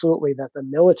is absolutely that the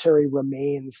military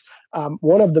remains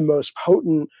one of the most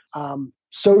potent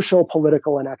social,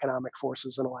 political, and economic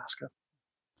forces in Alaska.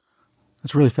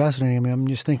 That's really fascinating. I mean, I'm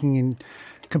just thinking in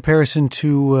comparison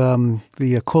to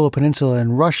the Kola Peninsula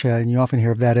in Russia, and you often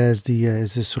hear of that as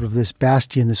as this sort of this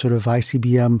bastion, the sort of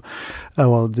ICBM,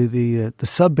 the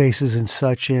sub bases and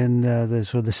such, and the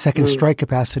sort of the second strike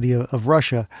capacity of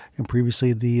Russia, and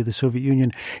previously the Soviet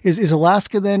Union. Is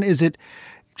Alaska then? Is it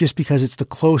just because it's the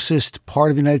closest part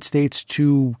of the United States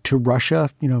to Russia,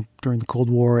 during the Cold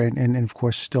War and of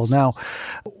course still now?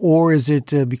 Or is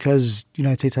it because the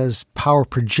United States has power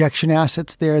projection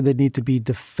assets there that need to be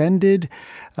defended?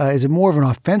 Is it more of an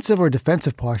offensive or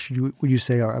defensive posture, would you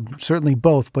say? Or certainly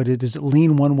both, but does it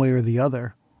lean one way or the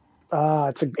other?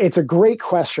 It's a great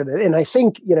question. And I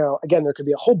think, again, there could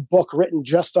be a whole book written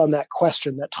just on that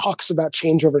question that talks about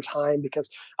change over time, because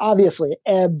obviously it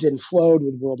ebbed and flowed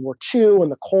with World War II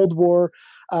and the Cold War.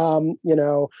 World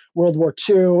War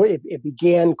II, it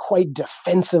began quite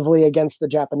defensively against the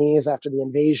Japanese after the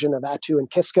invasion of Attu and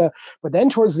Kiska. But then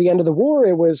towards the end of the war,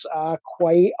 it was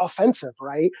quite offensive,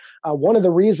 right? One of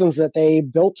the reasons that they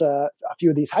built a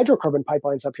few of these hydrocarbon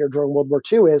pipelines up here during World War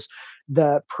II is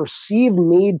the perceived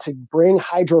need to bring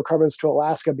hydrocarbons to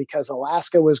Alaska, because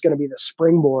Alaska was going to be the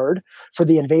springboard for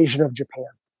the invasion of Japan.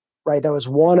 Right, that was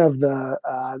one of the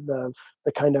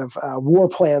kind of war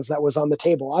plans that was on the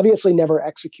table. Obviously, never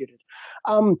executed.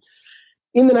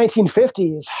 In the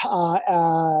 1950s,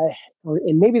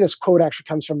 and maybe this quote actually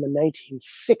comes from the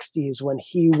 1960s when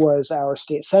he was our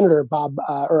state senator,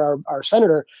 our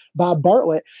senator Bob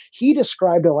Bartlett. He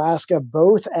described Alaska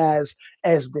both as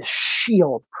the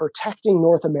shield protecting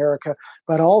North America,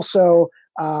 but also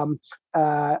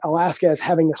Alaska as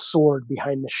having a sword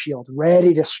behind the shield,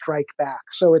 ready to strike back.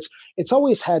 So it's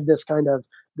always had this kind of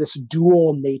this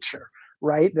dual nature,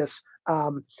 right? This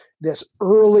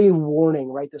early warning,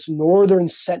 right? This northern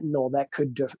sentinel that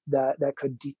could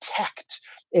detect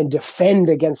and defend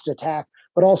against attack,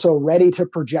 but also ready to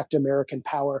project American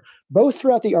power, both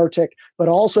throughout the Arctic, but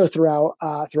also throughout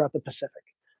the Pacific,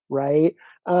 right?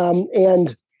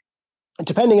 And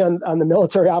depending on the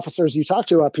military officers you talk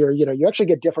to up here, you actually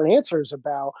get different answers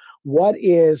about what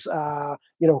is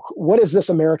this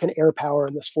American air power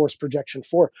and this force projection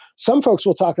for. Some folks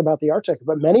will talk about the Arctic,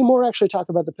 but many more actually talk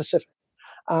about the Pacific.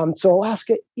 So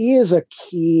Alaska is a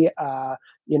key,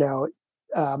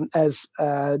 as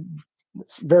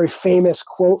very famous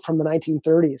quote from the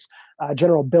 1930s,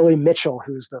 General Billy Mitchell,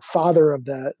 who's the father of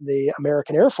the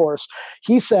American Air Force.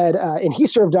 He said, and he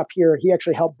served up here. He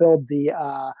actually helped build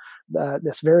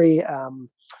this very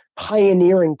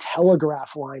pioneering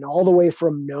telegraph line all the way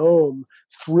from Nome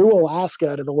through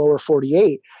Alaska to the lower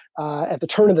 48 at the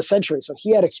turn of the century. So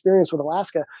he had experience with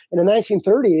Alaska. And in the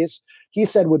 1930s, he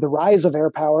said, with the rise of air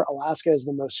power, Alaska is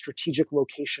the most strategic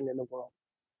location in the world.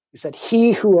 He said,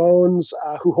 "He who holds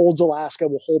Alaska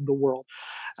will hold the world."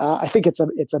 I think it's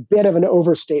a bit of an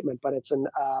overstatement, but it's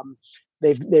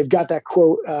they've got that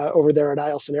quote over there at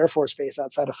Eielson Air Force Base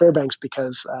outside of Fairbanks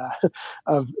because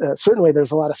of certainly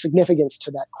there's a lot of significance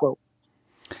to that quote.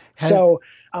 So,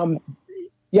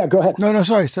 yeah, go ahead. No,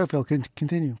 sorry, Phil,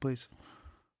 continue, please.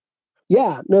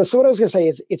 Yeah, no. So what I was going to say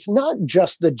is it's not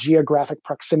just the geographic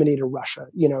proximity to Russia.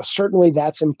 Certainly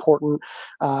that's important.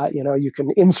 You can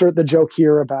insert the joke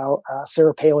here about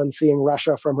Sarah Palin seeing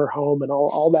Russia from her home and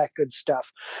all that good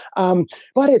stuff.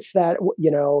 But it's that,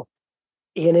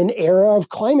 in an era of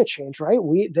climate change, right?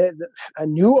 A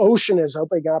new ocean is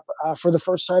opening up for the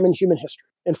first time in human history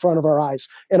in front of our eyes.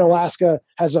 And Alaska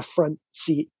has a front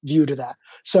seat view to that.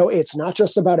 So it's not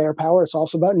just about air power, it's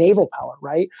also about naval power,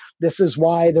 right? This is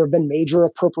why there have been major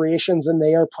appropriations and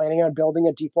they are planning on building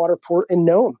a deep water port in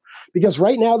Nome. Because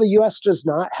right now the U.S. does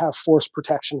not have force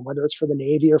protection, whether it's for the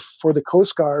Navy or for the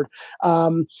Coast Guard,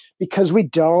 because we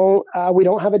don't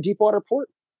have a deep water port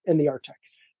in the Arctic.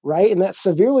 Right. And that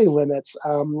severely limits,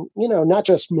 not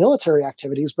just military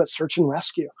activities, but search and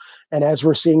rescue. And as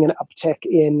we're seeing an uptick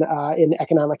in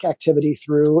economic activity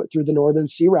through the Northern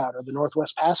Sea Route or the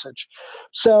Northwest Passage.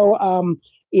 So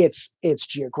it's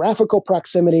geographical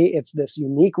proximity. It's this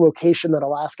unique location that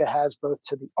Alaska has both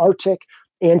to the Arctic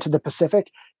and to the Pacific.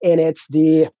 And it's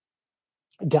the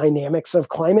dynamics of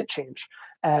climate change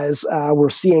as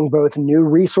we're seeing both new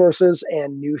resources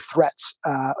and new threats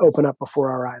open up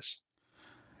before our eyes.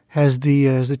 Has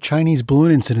the Chinese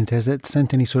balloon incident, has that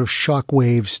sent any sort of shock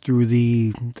waves through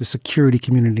the security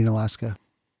community in Alaska?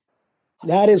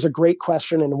 That is a great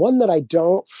question, and one that I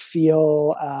don't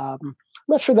feel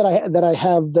not sure that I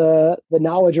have the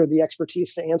knowledge or the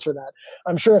expertise to answer that.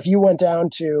 I'm sure if you went down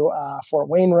to Fort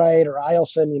Wainwright or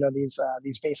Eielson,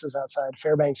 these bases outside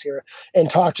Fairbanks here, and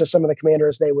talked to some of the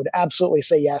commanders, they would absolutely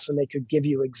say yes, and they could give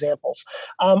you examples.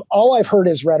 All I've heard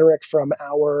is rhetoric from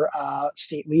our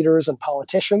state leaders and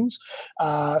politicians.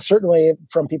 Certainly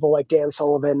from people like Dan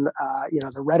Sullivan,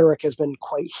 the rhetoric has been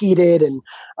quite heated, and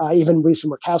even Lisa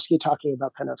Murkowski talking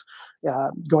about kind of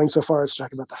going so far as to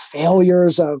talk about the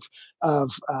failures of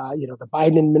the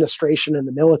Biden administration and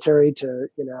the military to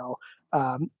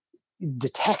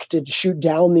detect and shoot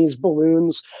down these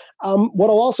balloons. What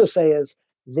I'll also say is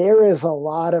there is a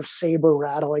lot of saber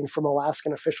rattling from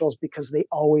Alaskan officials because they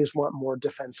always want more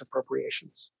defense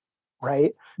appropriations,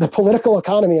 right? The political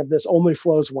economy of this only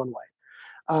flows one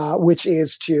way, which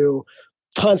is to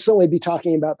constantly be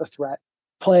talking about the threat,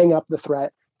 playing up the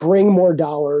threat, bring more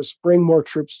dollars, bring more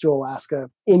troops to Alaska,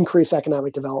 increase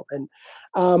economic development.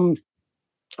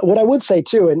 What I would say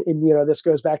too, and this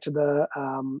goes back to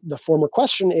the former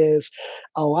question, is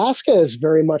Alaska is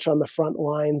very much on the front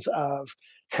lines of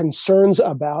concerns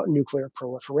about nuclear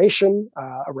proliferation,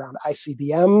 around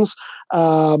ICBMs,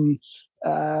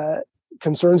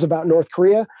 concerns about North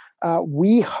Korea.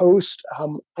 We host,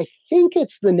 I think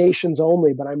it's the nation's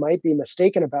only, but I might be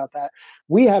mistaken about that.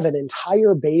 We have an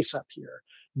entire base up here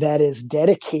that is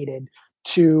dedicated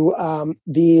to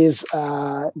these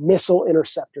missile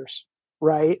interceptors,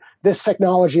 right? This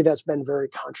technology that's been very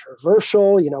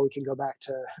controversial. We can go back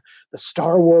to the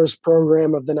Star Wars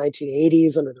program of the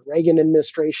 1980s under the Reagan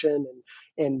administration,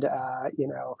 and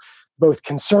both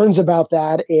concerns about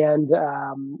that and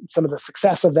some of the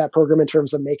success of that program in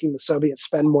terms of making the Soviets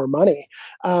spend more money.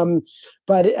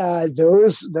 But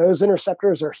those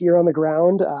interceptors are here on the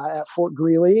ground at Fort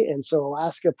Greely, and so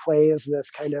Alaska plays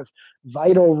this kind of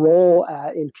vital role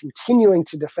in continuing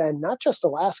to defend not just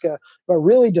Alaska, but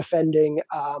really defending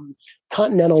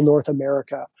continental North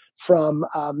America from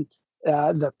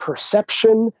the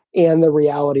perception and the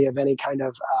reality of any kind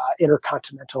of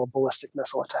intercontinental ballistic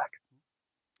missile attack.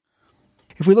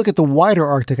 If we look at the wider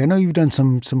Arctic, I know you've done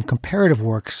some comparative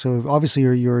work. So obviously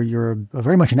you're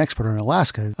very much an expert on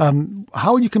Alaska.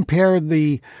 How would you compare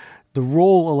the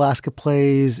role Alaska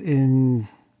plays in?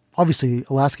 Obviously,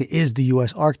 Alaska is the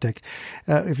U.S. Arctic.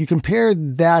 If you compare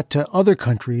that to other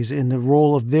countries in the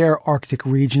role of their Arctic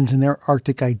regions and their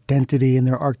Arctic identity and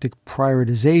their Arctic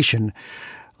prioritization,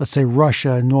 let's say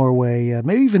Russia, Norway,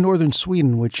 maybe even northern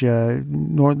Sweden, which I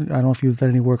don't know if you've done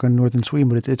any work on northern Sweden,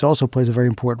 but it also plays a very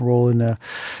important role in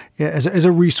as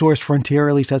a resource frontier.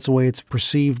 At least that's the way it's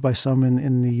perceived by some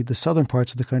in the southern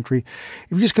parts of the country.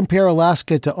 If you just compare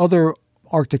Alaska to other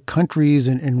Arctic countries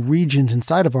and regions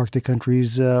inside of Arctic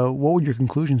countries, what would your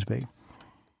conclusions be?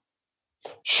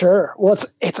 Sure. Well,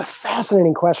 it's a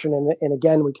fascinating question, and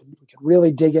again, we could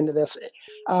really dig into this.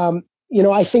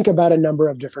 I think about a number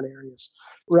of different areas,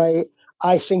 right?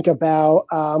 I think about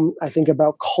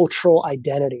cultural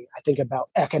identity. I think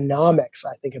about economics.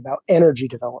 I think about energy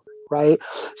development, right?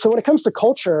 So when it comes to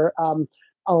culture,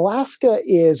 Alaska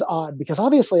is odd because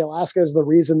obviously Alaska is the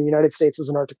reason the United States is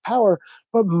an Arctic power,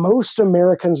 but most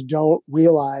Americans don't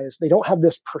realize, they don't have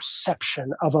this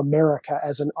perception of America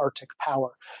as an Arctic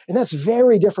power. And that's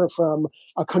very different from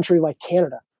a country like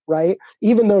Canada, right?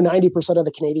 Even though 90% of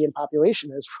the Canadian population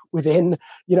is within,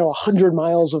 100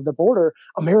 miles of the border,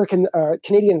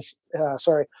 Canadians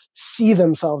see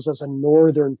themselves as a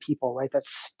northern people, right? That's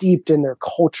steeped in their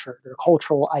culture, their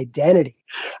cultural identity.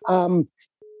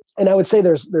 And I would say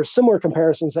there's similar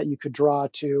comparisons that you could draw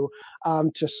to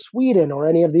Sweden or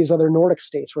any of these other Nordic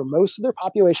states where most of their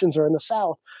populations are in the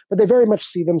south, but they very much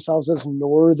see themselves as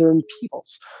northern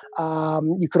peoples.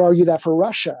 You could argue that for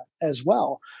Russia as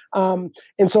well. And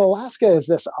so Alaska is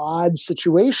this odd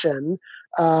situation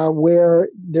where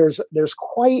there's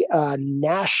quite a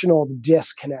national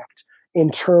disconnect in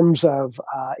terms of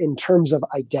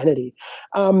identity.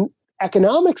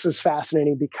 Economics is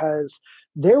fascinating because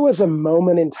there was a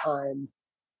moment in time,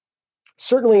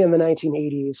 certainly in the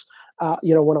 1980s,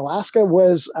 when Alaska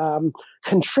was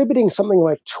contributing something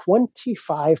like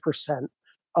 25%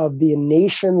 of the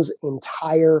nation's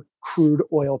entire crude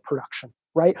oil production,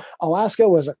 right? Alaska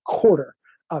was a quarter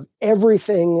of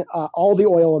everything, all the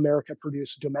oil America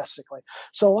produced domestically.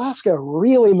 So Alaska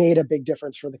really made a big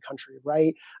difference for the country,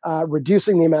 right?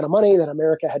 Reducing the amount of money that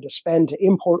America had to spend to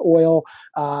import oil,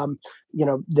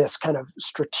 this kind of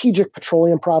strategic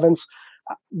petroleum province.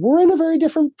 We're in a very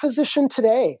different position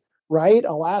today, right?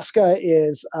 Alaska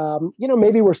is,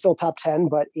 maybe we're still top 10,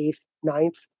 but 8th,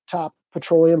 9th top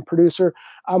petroleum producer.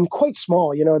 Quite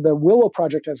small. The Willow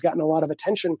project has gotten a lot of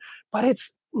attention, but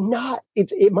it's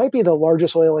it might be the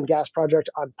largest oil and gas project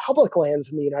on public lands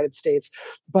in the United States,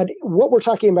 but what we're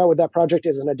talking about with that project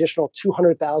is an additional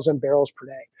 200,000 barrels per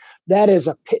day. That is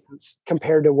a pittance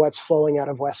compared to what's flowing out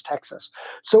of West Texas.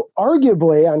 So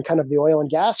arguably on kind of the oil and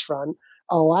gas front,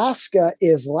 Alaska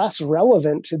is less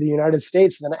relevant to the United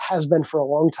States than it has been for a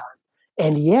long time.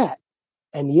 And yet,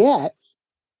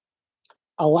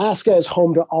 Alaska is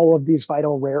home to all of these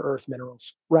vital rare earth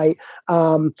minerals, right?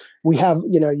 We have,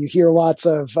 you hear lots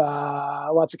of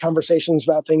conversations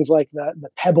about things like the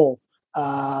Pebble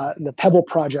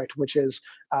project, which is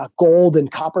gold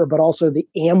and copper, but also the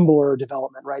Ambler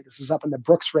development, right? This is up in the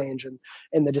Brooks Range,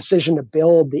 and the decision to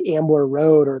build the Ambler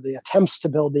Road, or the attempts to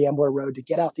build the Ambler Road to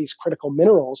get out these critical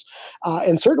minerals.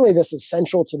 And certainly this is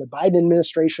central to the Biden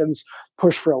administration's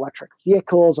push for electric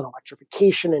vehicles and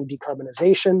electrification and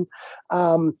decarbonization.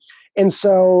 And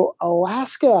so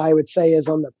Alaska, I would say, is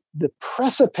on the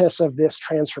precipice of this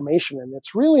transformation, and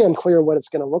it's really unclear what it's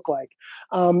going to look like.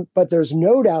 But there's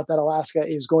no doubt that Alaska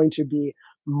is going to be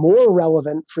more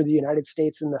relevant for the United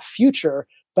States in the future,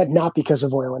 but not because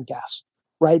of oil and gas,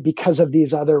 right? Because of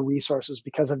these other resources,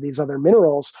 because of these other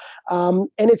minerals. And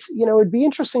it's, it'd be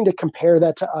interesting to compare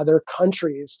that to other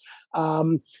countries,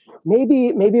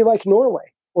 maybe like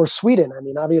Norway or Sweden. I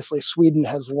mean, obviously Sweden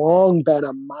has long been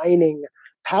a mining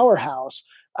powerhouse.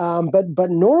 But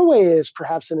Norway is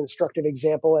perhaps an instructive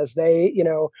example, as they,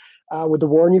 with the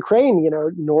war in Ukraine,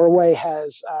 Norway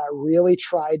has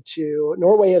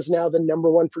Norway is now the number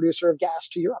one producer of gas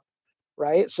to Europe,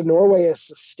 right? So Norway is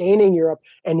sustaining Europe,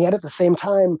 and yet at the same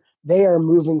time, they are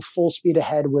moving full speed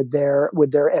ahead with their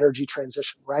energy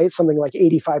transition, right? Something like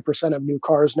 85% of new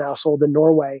cars now sold in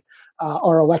Norway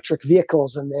are electric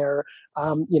vehicles, and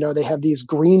they have these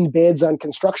green bids on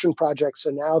construction projects,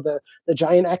 and now the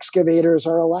giant excavators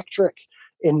are electric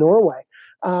in Norway.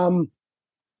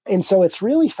 And so it's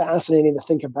really fascinating to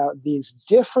think about these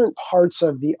different parts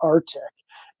of the Arctic.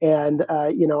 And,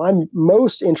 I'm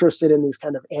most interested in these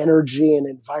kind of energy and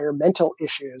environmental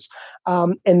issues,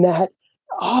 and that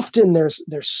often there's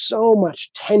so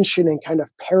much tension and kind of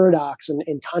paradox and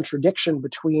contradiction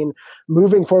between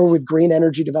moving forward with green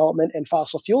energy development and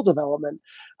fossil fuel development.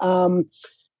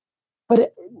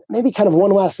 But maybe kind of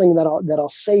one last thing that I'll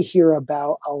say here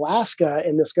about Alaska,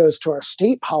 and this goes to our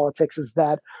state politics, is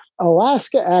that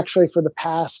Alaska actually for the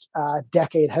past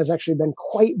decade has actually been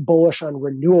quite bullish on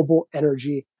renewable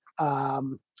energy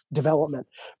development,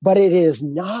 but it is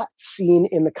not seen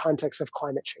in the context of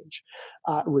climate change.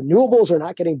 Renewables are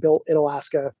not getting built in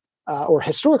Alaska, or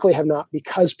historically have not,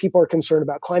 because people are concerned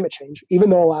about climate change, even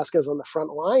though Alaska is on the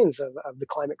front lines of the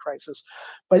climate crisis.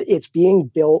 But it's being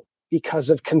built because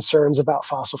of concerns about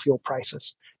fossil fuel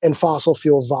prices and fossil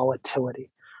fuel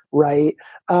volatility, right?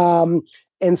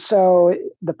 And so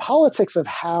the politics of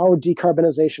how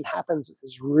decarbonization happens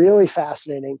is really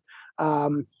fascinating.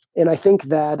 And I think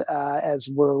that as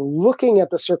we're looking at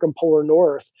the circumpolar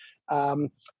north,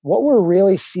 what we're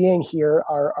really seeing here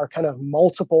are kind of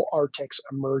multiple Arctics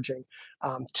emerging,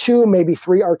 2, maybe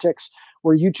 3 Arctics,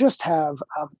 where you just have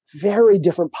very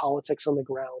different politics on the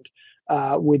ground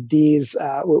with these,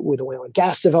 with oil and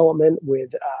gas development,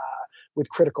 with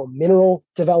critical mineral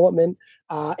development,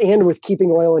 and with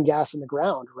keeping oil and gas in the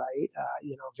ground, right?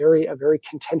 A very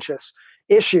contentious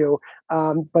issue,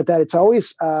 but that it's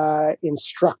always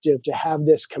instructive to have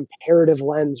this comparative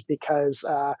lens, because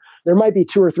there might be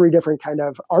 2 or 3 different kind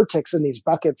of Arctics in these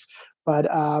buckets. But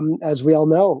as we all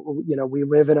know, we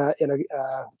live in a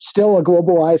still a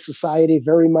globalized society,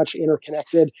 very much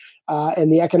interconnected,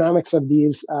 and the economics of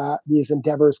these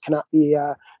endeavors cannot be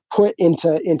put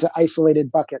into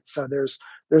isolated buckets. So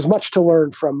there's much to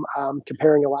learn from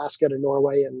comparing Alaska to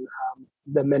Norway and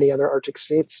the many other Arctic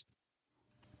states.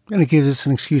 And it gives us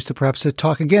an excuse to perhaps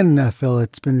talk again, Phil.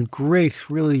 It's been great,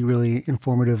 really, really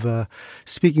informative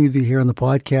speaking with you here on the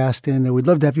podcast. And we'd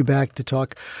love to have you back to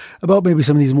talk about maybe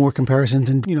some of these more comparisons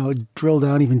and, drill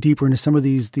down even deeper into some of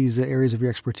these areas of your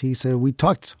expertise. We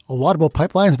talked a lot about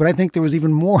pipelines, but I think there was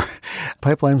even more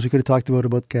pipelines we could have talked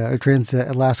about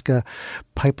Trans-Alaska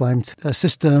pipeline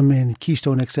system and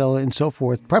Keystone XL and so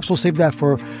forth. Perhaps we'll save that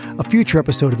for a future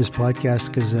episode of this podcast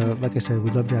because, like I said,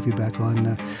 we'd love to have you back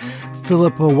on.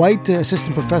 Philip Wight,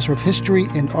 Assistant Professor of History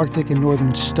and Arctic and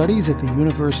Northern Studies at the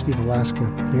University of Alaska,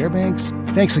 Fairbanks.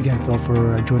 Thanks again, Phil,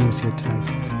 for joining us here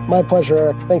tonight. My pleasure,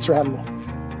 Eric. Thanks for having me.